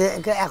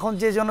 যে এখন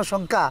যে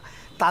জনসংখ্যা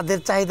তাদের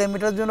চাহিদা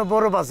মেটার জন্য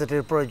বড়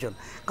বাজেটের প্রয়োজন।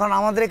 কারণ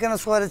আমাদের এখানে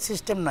শহরের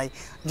সিস্টেম নাই,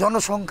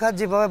 জনসংখ্যা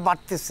যেভাবে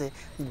বাড়তেছে,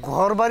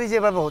 ঘরবাড়ি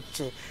যেভাবে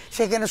হচ্ছে,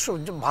 সেখানে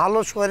ভালো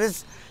শহরের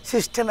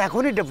সিস্টেম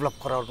এখনই ডেভেলপ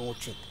করা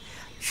উচিত।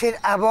 সে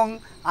এবং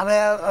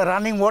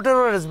রানিং ওয়াটার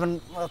অ্যারেঞ্জমেন্ট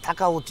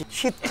থাকা উচিত।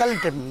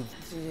 শীতকালীন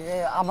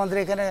আমাদের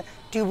এখানে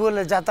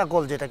টিউবওয়েলের জাতা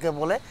কল যেটাকে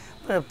বলে,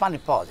 পানি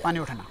পাওয়া যায়, পানি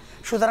ওঠে না।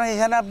 সুতরাং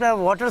এখানে আপনার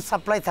ওয়াটার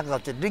সাপ্লাই থাকা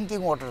উচিত, ড্রিঙ্কিং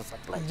ওয়াটার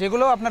সাপ্লাই,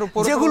 যেগুলো আপনার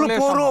যেগুলো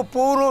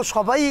পৌর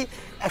সবাই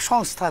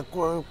সংস্থা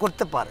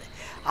করতে পারে।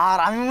 আর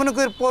আমি মনে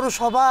করি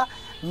পৌরসভা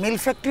মিল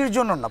ফ্যাক্টরির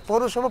জন্য না,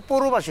 পৌরসভা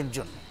পৌরবাসীর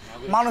জন্য,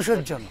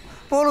 মানুষের জন্য,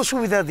 পৌর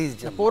সুবিধা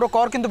দিয়েছে। পৌর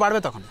কর কিন্তু বাড়বে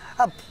তখন।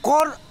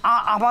 কর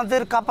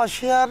আমাদের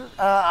কাপাসিয়ার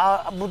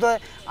বোধহয়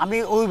আমি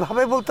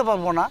ওইভাবে বলতে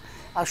পারবো না,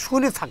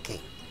 শুনে থাকি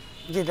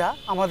যেটা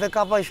আমাদের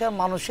কাপাসিয়ার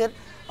মানুষের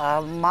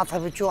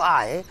মাথাপিছু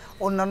আয়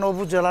অন্যান্য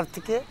উপজেলার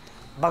থেকে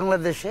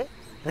বাংলাদেশে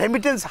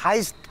রেমিটেন্স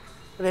হাইস্ট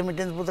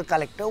রেমিটেন্স বোধহয়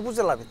কালেক্টর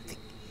উপজেলা ভিত্তিক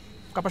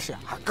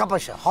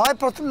কাপাসিয়া হয়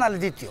প্রথম নালে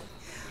দ্বিতীয়।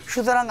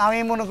 সুতরাং আমি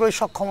মনে করি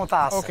সক্ষমতা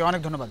আছে। ওকে,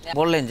 অনেক ধন্যবাদ।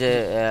 বললেন যে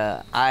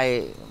আয়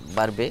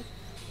বাড়বে,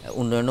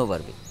 উন্নয়নও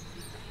বাড়বে।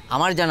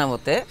 আমার জানা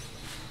মতে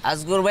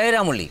আসগর ভাইয়ের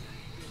আমলি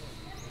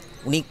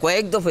উনি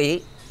কয়েক দফায়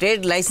ট্রেড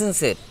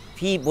লাইসেন্সের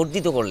ফি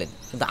বর্ধিত করলেন,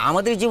 কিন্তু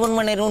আমাদের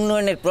জীবনমানের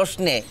উন্নয়নের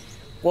প্রশ্নে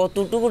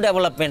কতটুকু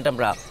ডেভেলপমেন্ট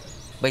আমরা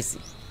পাইছি?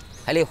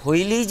 খালি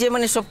হইলেই যে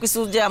মানে সব কিছু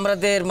যে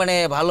আমাদের মানে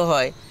ভালো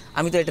হয়,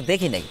 আমি তো এটা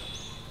দেখি নাই।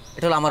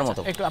 এটা হলো আমার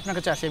মতো। একটু আপনার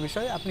কাছে আসে এই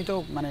বিষয়ে, আপনি তো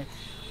মানে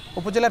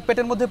উপজেলার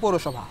পেটের মধ্যে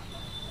পৌরসভা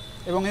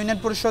এবং ইউনিয়ন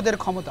পরিষদের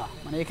ক্ষমতা,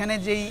 মানে এখানে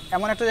যেই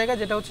এমন একটা জায়গা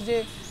যেটা হচ্ছে যে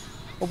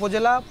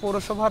উপজেলা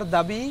পৌরসভার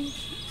দাবি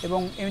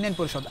এবং ইউনিয়ন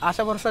পরিষদ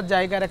আশা ভরসার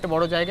জায়গার একটা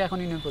বড় জায়গা এখন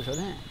ইউনিয়ন পরিষদ।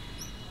 হ্যাঁ,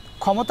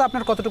 ক্ষমতা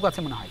আপনার কতটুকু আছে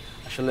মনে হয়?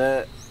 আসলে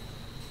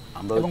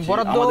আমরা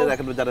আমাদের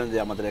এখানে জানেন যে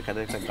আমাদের এখানে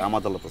একটা গ্রাম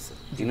আদালত আছে।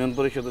 ইউনিয়ন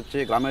পরিষদ হচ্ছে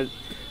গ্রামের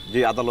যে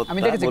আদালত,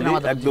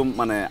 একদম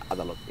মানে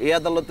আদালত। এই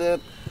আদালতের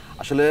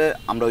আসলে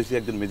আমরা হইছি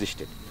একজন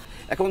ম্যাজিস্ট্রেট।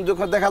 এখন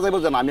যখন দেখা যাবে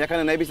যে আমি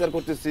এখানে ন্যায় বিচার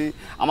করতেছি,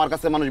 আমার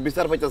কাছে মানুষ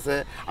বিচার পাইতেছে,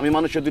 আমি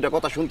মানুষের দুইটা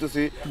কথা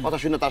শুনতেছি, কথা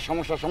শুনে তার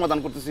সমস্যার সমাধান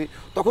করতেছি,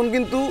 তখন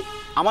কিন্তু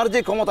আমার যে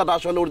ক্ষমতাটা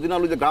আসলে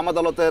অরিজিনাল যে গ্রাম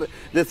আদালতের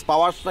যে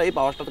পাওয়ারটা, এই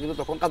পাওয়ারটা কিন্তু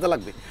তখন কাজে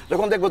লাগবে।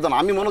 যখন দেখবো যে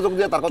আমি মনোযোগ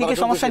দিয়ে তার কথা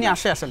সমস্যা নিয়ে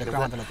আসে আসলে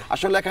গ্রাম আদালতে।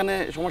 আসলে এখানে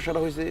সমস্যাটা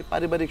হয়েছে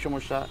পারিবারিক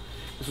সমস্যা,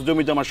 কিছু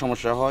জমি জমার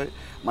সমস্যা হয়,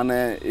 মানে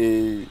এই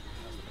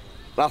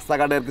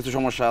রাস্তাঘাটের কিছু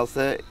সমস্যা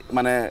আছে,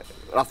 মানে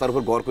রাস্তার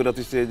উপর ঘর করে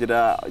দিচ্ছে, যেটা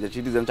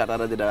সিটিজেন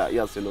চার্টারে যেটা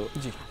ইয়া ছিল,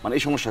 মানে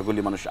এই সমস্যাগুলি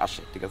মানুষ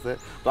আসে। ঠিক আছে,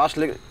 তো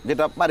আসলে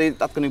যেটা পারি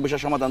তাৎক্ষণিক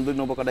বিষয় সমাধান, দুই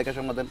নৌকা ডেকে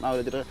সমাধান না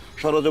হলে যেটা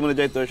সরজমিনে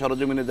যাইতে হয়,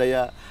 সরজমিনে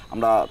যাইয়া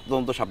আমরা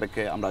তদন্ত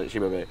সাপেক্ষে আমরা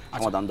সেভাবে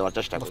সমাধান দেওয়ার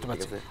চেষ্টা করি। ঠিক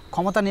আছে,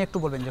 ক্ষমতা নিয়ে একটু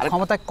বলবেন যে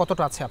ক্ষমতা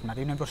কতটা আছে আপনার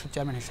ইউনিয়ন পরিষদ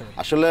চেয়ারম্যান হিসেবে?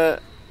 আসলে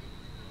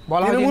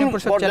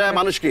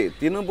মানুষকে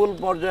তৃণমূল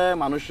পর্যায়ে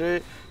মানুষের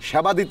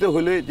সেবা দিতে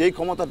হলে যেই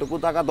ক্ষমতাটুকু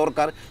থাকা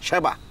দরকার,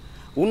 সেবা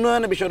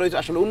উন্নয়নের বিষয় রয়েছে।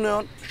 আসলে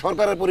উন্নয়ন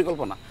সরকারের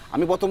পরিকল্পনা।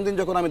 আমি প্রথম দিন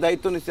যখন আমি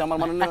দায়িত্ব নিচ্ছি, আমার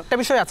মানে একটা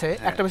বিষয় আছে,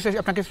 একটা বিষয়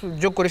আপনাকে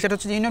যোগ করি, সেটা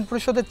হচ্ছে ইউনিয়ন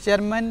পরিষদের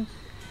চেয়ারম্যান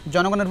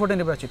জনগণের ভোটে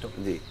নির্বাচিত,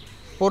 জি,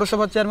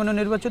 পৌরসভার চেয়ারম্যানও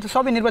নির্বাচিত,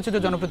 সবই নির্বাচিত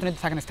জনপ্রতিনিধি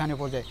থাকেন স্থানীয়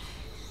পর্যায়ে।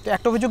 তো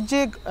একটা অভিযোগ যে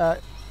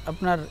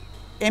আপনার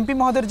এমপি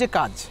মহোদয়ের যে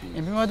কাজ,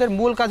 এমপি মহোদয়ের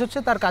মূল কাজ হচ্ছে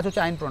তার কাজ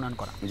হচ্ছে আইন প্রণয়ন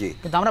করা।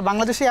 কিন্তু আমরা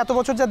বাংলাদেশে এত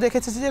বছর যা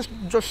দেখেছি যে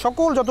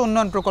সকল যত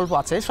উন্নয়ন প্রকল্প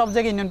আছে সব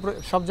জায়গায়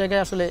সব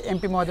জায়গায় আসলে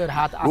এমপি মহোদয়ের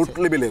হাত আছে,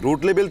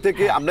 রুট লেভেল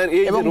থেকে আপনার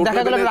এই এবং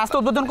দেখা গেল রাস্তা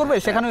উদ্বোধন করবে,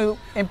 সেখানে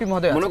এমপি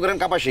মহোদয় মনে করেন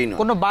কাপাসী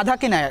কোনো বাধা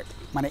কি নাই,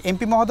 মানে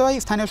এমপি মহোদয়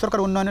স্থানীয় সরকার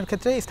উন্নয়নের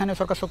ক্ষেত্রে, স্থানীয়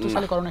সরকার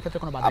শক্তিশালীকরণের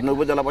ক্ষেত্রে কোনো বাধা। আপনি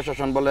উপজেলা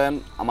প্রশাসন বলেন,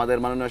 আমাদের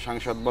মাননীয়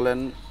সাংসদ বলেন,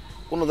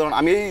 কোনো ধরনের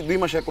আমি এই 2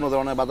 মাসে কোনো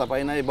ধরনের বাধা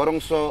পাই নাই,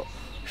 বরঞ্চ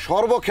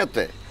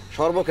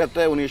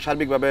সর্বক্ষেত্রে উনি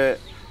সার্বিকভাবে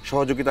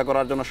সহযোগিতা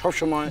করার জন্য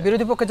সবসময়।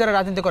 বিরোধী পক্ষে যারা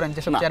রাজনীতি করেন,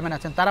 যেসব চেয়ারম্যান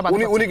আছেন, তারা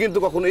উনি কিন্তু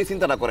কখনো এই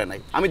চিন্তাটা করে নাই।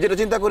 আমি যেটা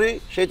চিন্তা করি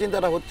সেই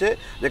চিন্তাটা হচ্ছে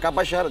যে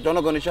কাপাসিয়ার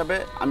জনগণ হিসাবে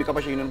আমি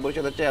কাপাসিয়া ইউনিয়ন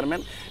পরিষদের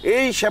চেয়ারম্যান,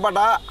 এই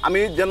সেবাটা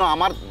আমি যেন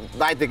আমার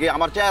দায় থেকে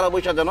আমার চেয়ার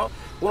অবশ্যই যেন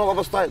কোনো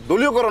অবস্থায়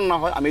দলীয়করণ না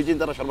হয়, আমি এই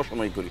চিন্তাটা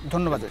সর্বসময় করি।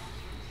 ধন্যবাদ।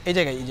 এই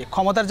জায়গায় এই যে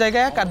ক্ষমতার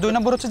জায়গায়, আর 2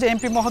 নম্বর হচ্ছে যে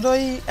এমপি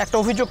মহোদয় একটা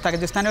অভিযোগ থাকে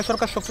যে স্থানীয়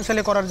সরকার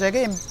শক্তিশালী করার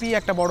জায়গায় এমপি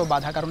একটা বড়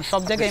বাধা, কারণ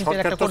সব জায়গায় এমপি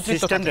একটা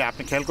কর্তৃত্ব থাকে।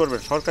 আপনি খেয়াল করবেন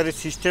সরকারি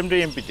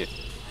সিস্টেমটাই এমপিতে,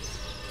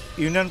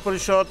 ইউনিয়ন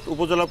পরিষদ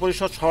উপজেলা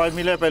পরিষদ সবাই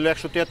মিলে পাইল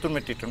 173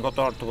 মেট্রিক টন গত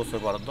অর্থ বছর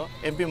বরাদ্দ,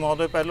 এমপি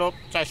মহোদয় পাইল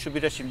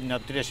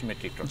 482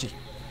 মেট্রিক টন।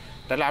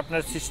 তাহলে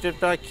আপনার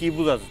সিস্টেমটা কি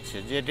বোঝা যাচ্ছে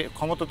যে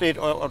ক্ষমতা তো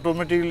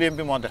অটোমেটিক্যালি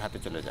এমপি মহোদয়ের হাতে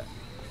চলে যায়।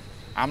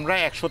 আমরা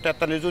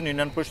 143 জন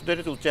ইউনিয়ন পরিষদের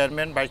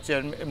চেয়ারম্যান,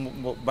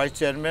 ভাইস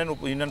চেয়ারম্যান,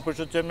 ইউনিয়ন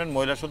পরিষদ চেয়ারম্যান,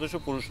 মহিলা সদস্য,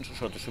 পুরুষ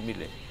সদস্য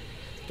মিলে,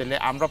 তাহলে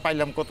আমরা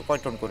পাইলাম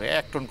কয় টন করে?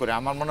 1 টন করে।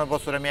 আমার মনে হয়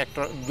বছরে আমি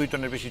 2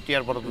 টনের বেশি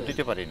টিআর বরাদ্দ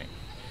দিতে পারিনি,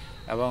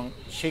 এবং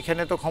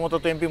সেইখানে তো ক্ষমতা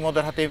তো এমপি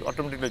মহোদয়ের হাতে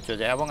অটোমেটিকলি চলে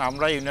যায়। এবং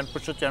আমরা ইউনিয়ন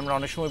পরিষদ চেয়ারম্যান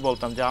অনেক সময়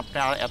বলতাম যে আপনি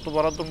এত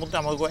বরাদ্দের মধ্যে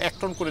আমাকে 1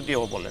 টন করে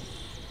দিয়েও বলেন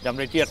যে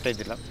আমরা টিআরটাই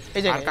দিলাম।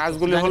 আর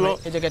কাজগুলি হলো,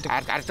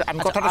 আমি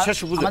কথাটা শেষ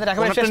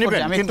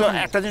নেবেন, কিন্তু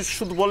একটা জিনিস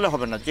শুধু বললে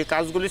হবে না, যে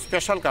কাজগুলি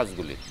স্পেশাল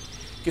কাজগুলি,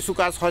 কিছু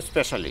কাজ হয়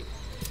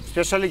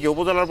স্পেশালি কি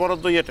উপজেলার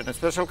বরাদ্দ ইয়েটা না,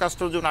 স্পেশাল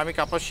কাজটার জন্য আমি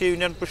কাপাসিয়া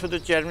ইউনিয়ন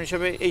পরিষদের চেয়ারম্যান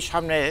হিসেবে এই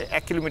সামনে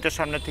 1 কিলোমিটার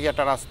সামনে থেকে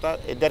একটা রাস্তা,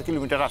 1.5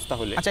 কিলোমিটার রাস্তা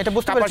হলে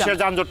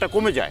কাপাসিয়ার যানজটটা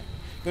কমে যায়।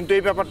 কিন্তু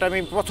এই ব্যাপারটা আমি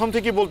প্রথম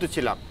থেকেই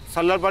বলতেছিলাম,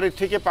 সাল্লার বাড়ির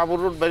থেকে পাবুর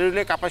রোড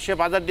বেরোলে কাপাসিয়া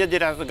বাজার দিয়ে যে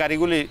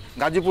গাড়িগুলি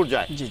গাজীপুর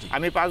যায়,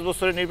 আমি 5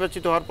 বছরে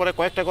নির্বাচিত হওয়ার পরে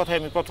কয়েকটা কথাই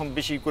আমি প্রথম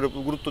বেশি করে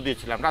গুরুত্ব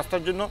দিয়েছিলাম।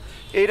 রাস্তার জন্য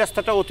এই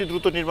রাস্তাটা অতি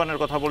দ্রুত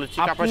নির্মাণের কথা বলেছি।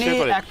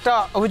 একটা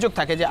অভিযোগ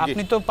থাকে যে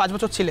আপনি তো 5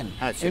 বছর ছিলেন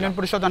ইউনিয়ন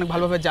পরিষদ, অনেক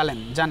ভালোভাবে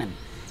জানেন,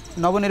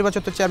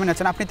 নবনির্বাচিত চেয়ারম্যান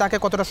আছেন, আপনি তাকে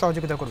কতটা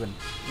সহযোগিতা করবেন?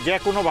 যে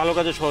কোনো ভালো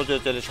কাজে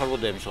সহযোগিতা চাইলে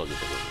সর্বদাই আমি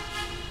সহযোগিতা করব।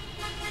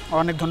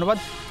 অনেক ধন্যবাদ।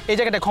 এই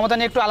জায়গাটা ক্ষমতা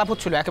নিয়ে একটু আলাপ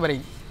হচ্ছিল, একেবারেই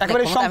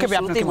সংক্ষেপে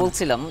আপনি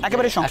বলছিলাম,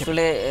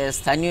 আসলে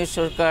স্থানীয়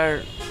সরকার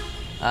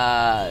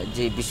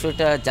যে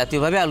বিষয়টা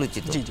জাতীয়ভাবে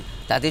আলোচিত,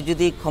 তাদের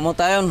যদি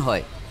ক্ষমতায়ন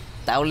হয়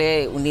তাহলে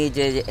উনি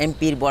যে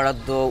এমপির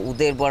বরাদ্দ,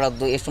 উদের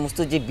বরাদ্দ, এই সমস্ত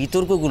যে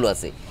বিতর্কগুলো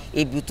আছে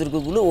এই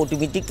বিতর্কগুলো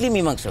অটোমেটিকলি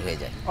মীমাংসা হয়ে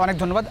যায়। অনেক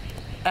ধন্যবাদ।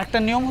 একটা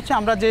নিয়ম হচ্ছে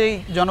আমরা যে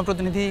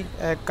জনপ্রতিনিধি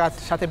কাজ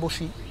সাথে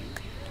বসি,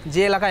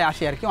 যে এলাকায়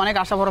আসি আর কি, অনেক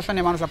আশা ভরসা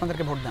নিয়ে মানুষ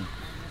আপনাদেরকে ভোট দেন।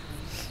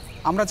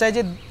 আমরা চাই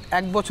যে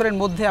 1 বছরের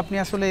মধ্যে আপনি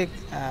আসলে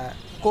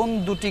কোন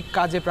দুটি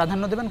কাজে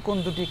প্রাধান্য দেবেন, কোন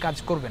দুটি কাজ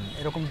করবেন,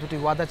 এরকম দুটি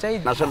ওয়াদা চাই।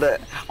 আসলে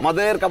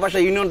আমাদের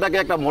কাপাসিয়া ইউনিয়নটাকে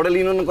একটা মডেল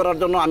ইউনিয়ন করার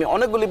জন্য আমি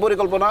অনেকগুলি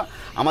পরিকল্পনা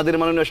আমাদের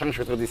মাননীয়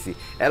সাংসদকে দিচ্ছি।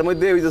 এর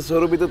মধ্যে ওই যে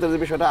সৌর বিদ্যুতের যে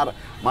বিষয়টা, আর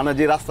মানে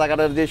যে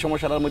রাস্তাঘাটের যে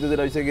সমস্যাটার মধ্যে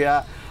যেটা হয়েছে গিয়া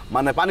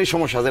মানে পানির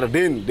সমস্যা, যেটা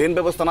ড্রেন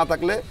ব্যবস্থা না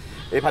থাকলে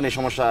এই পানির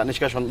সমস্যা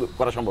নিষ্কাশন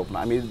করা সম্ভব না।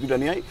 আমি দুটো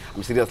নিয়েই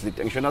আমি সিরিয়াসলি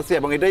টেনশন আছি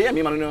এবং এটাই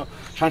আমি মাননীয়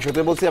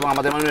সাংসদকে বলছি এবং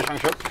আমাদের মাননীয়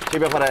সাংসদ সেই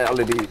ব্যাপারে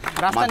অলরেডি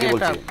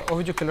বলছি।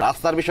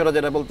 রাস্তার বিষয়টা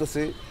যেটা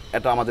বলতেছি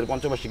এটা আমাদের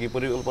পঞ্চবার্ষিকী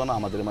পরিকল্পনা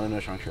আমাদের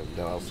মাননীয় সাংসদ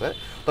দেওয়া আছে।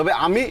 তবে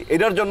আমি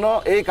এটার জন্য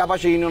এই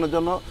কাপাসিয়া ইউনিয়নের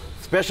জন্য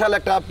স্পেশাল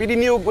একটা পিডি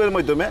নিয়োগের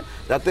মাধ্যমে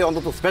যাতে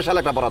অন্তত স্পেশাল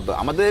একটা বরাদ্দ,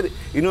 আমাদের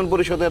ইউনিয়ন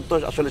পরিষদের তো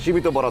আসলে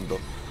সীমিত বরাদ্দ,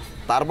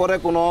 তারপরে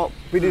কোনো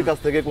পিডির কাছ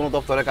থেকে কোনো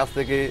দপ্তরের কাছ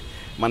থেকে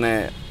মানে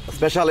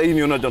স্পেশাল এই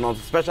ইউনিয়নের জন্য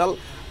স্পেশাল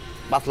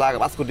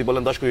 5 কোটি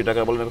বলেন 10 কোটি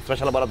টাকা বলেন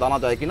স্পেশাল বরাদ্দ আনা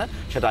যায় কিনা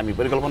সেটা আমি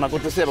পরিকল্পনা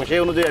করতেছি এবং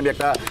সেই অনুযায়ী আমি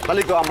একটা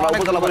তালিকা আমরা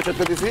উপজেলা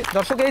পরিষদকে দিচ্ছি।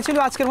 দর্শক, এই ছিল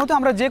আজকের মতো।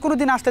 আমরা যে কোনো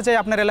দিন আসতে চাই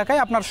আপনার এলাকায়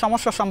আপনার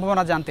সমস্যার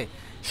সম্ভাবনা জানতে।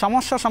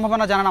 সমস্যার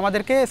সম্ভাবনা জানান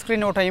আমাদেরকে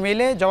স্ক্রিনে ওঠা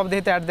ইমেইলে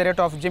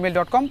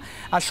jobabdihita@gmail.com।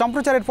 আর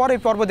সম্প্রচারের পর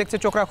এই পর্ব দেখতে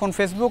চোখ রাখুন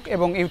ফেসবুক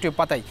এবং ইউটিউব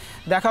পাতায়।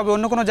 দেখা হবে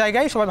অন্য কোনো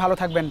জায়গায়। সবাই ভালো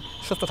থাকবেন,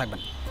 সুস্থ থাকবেন।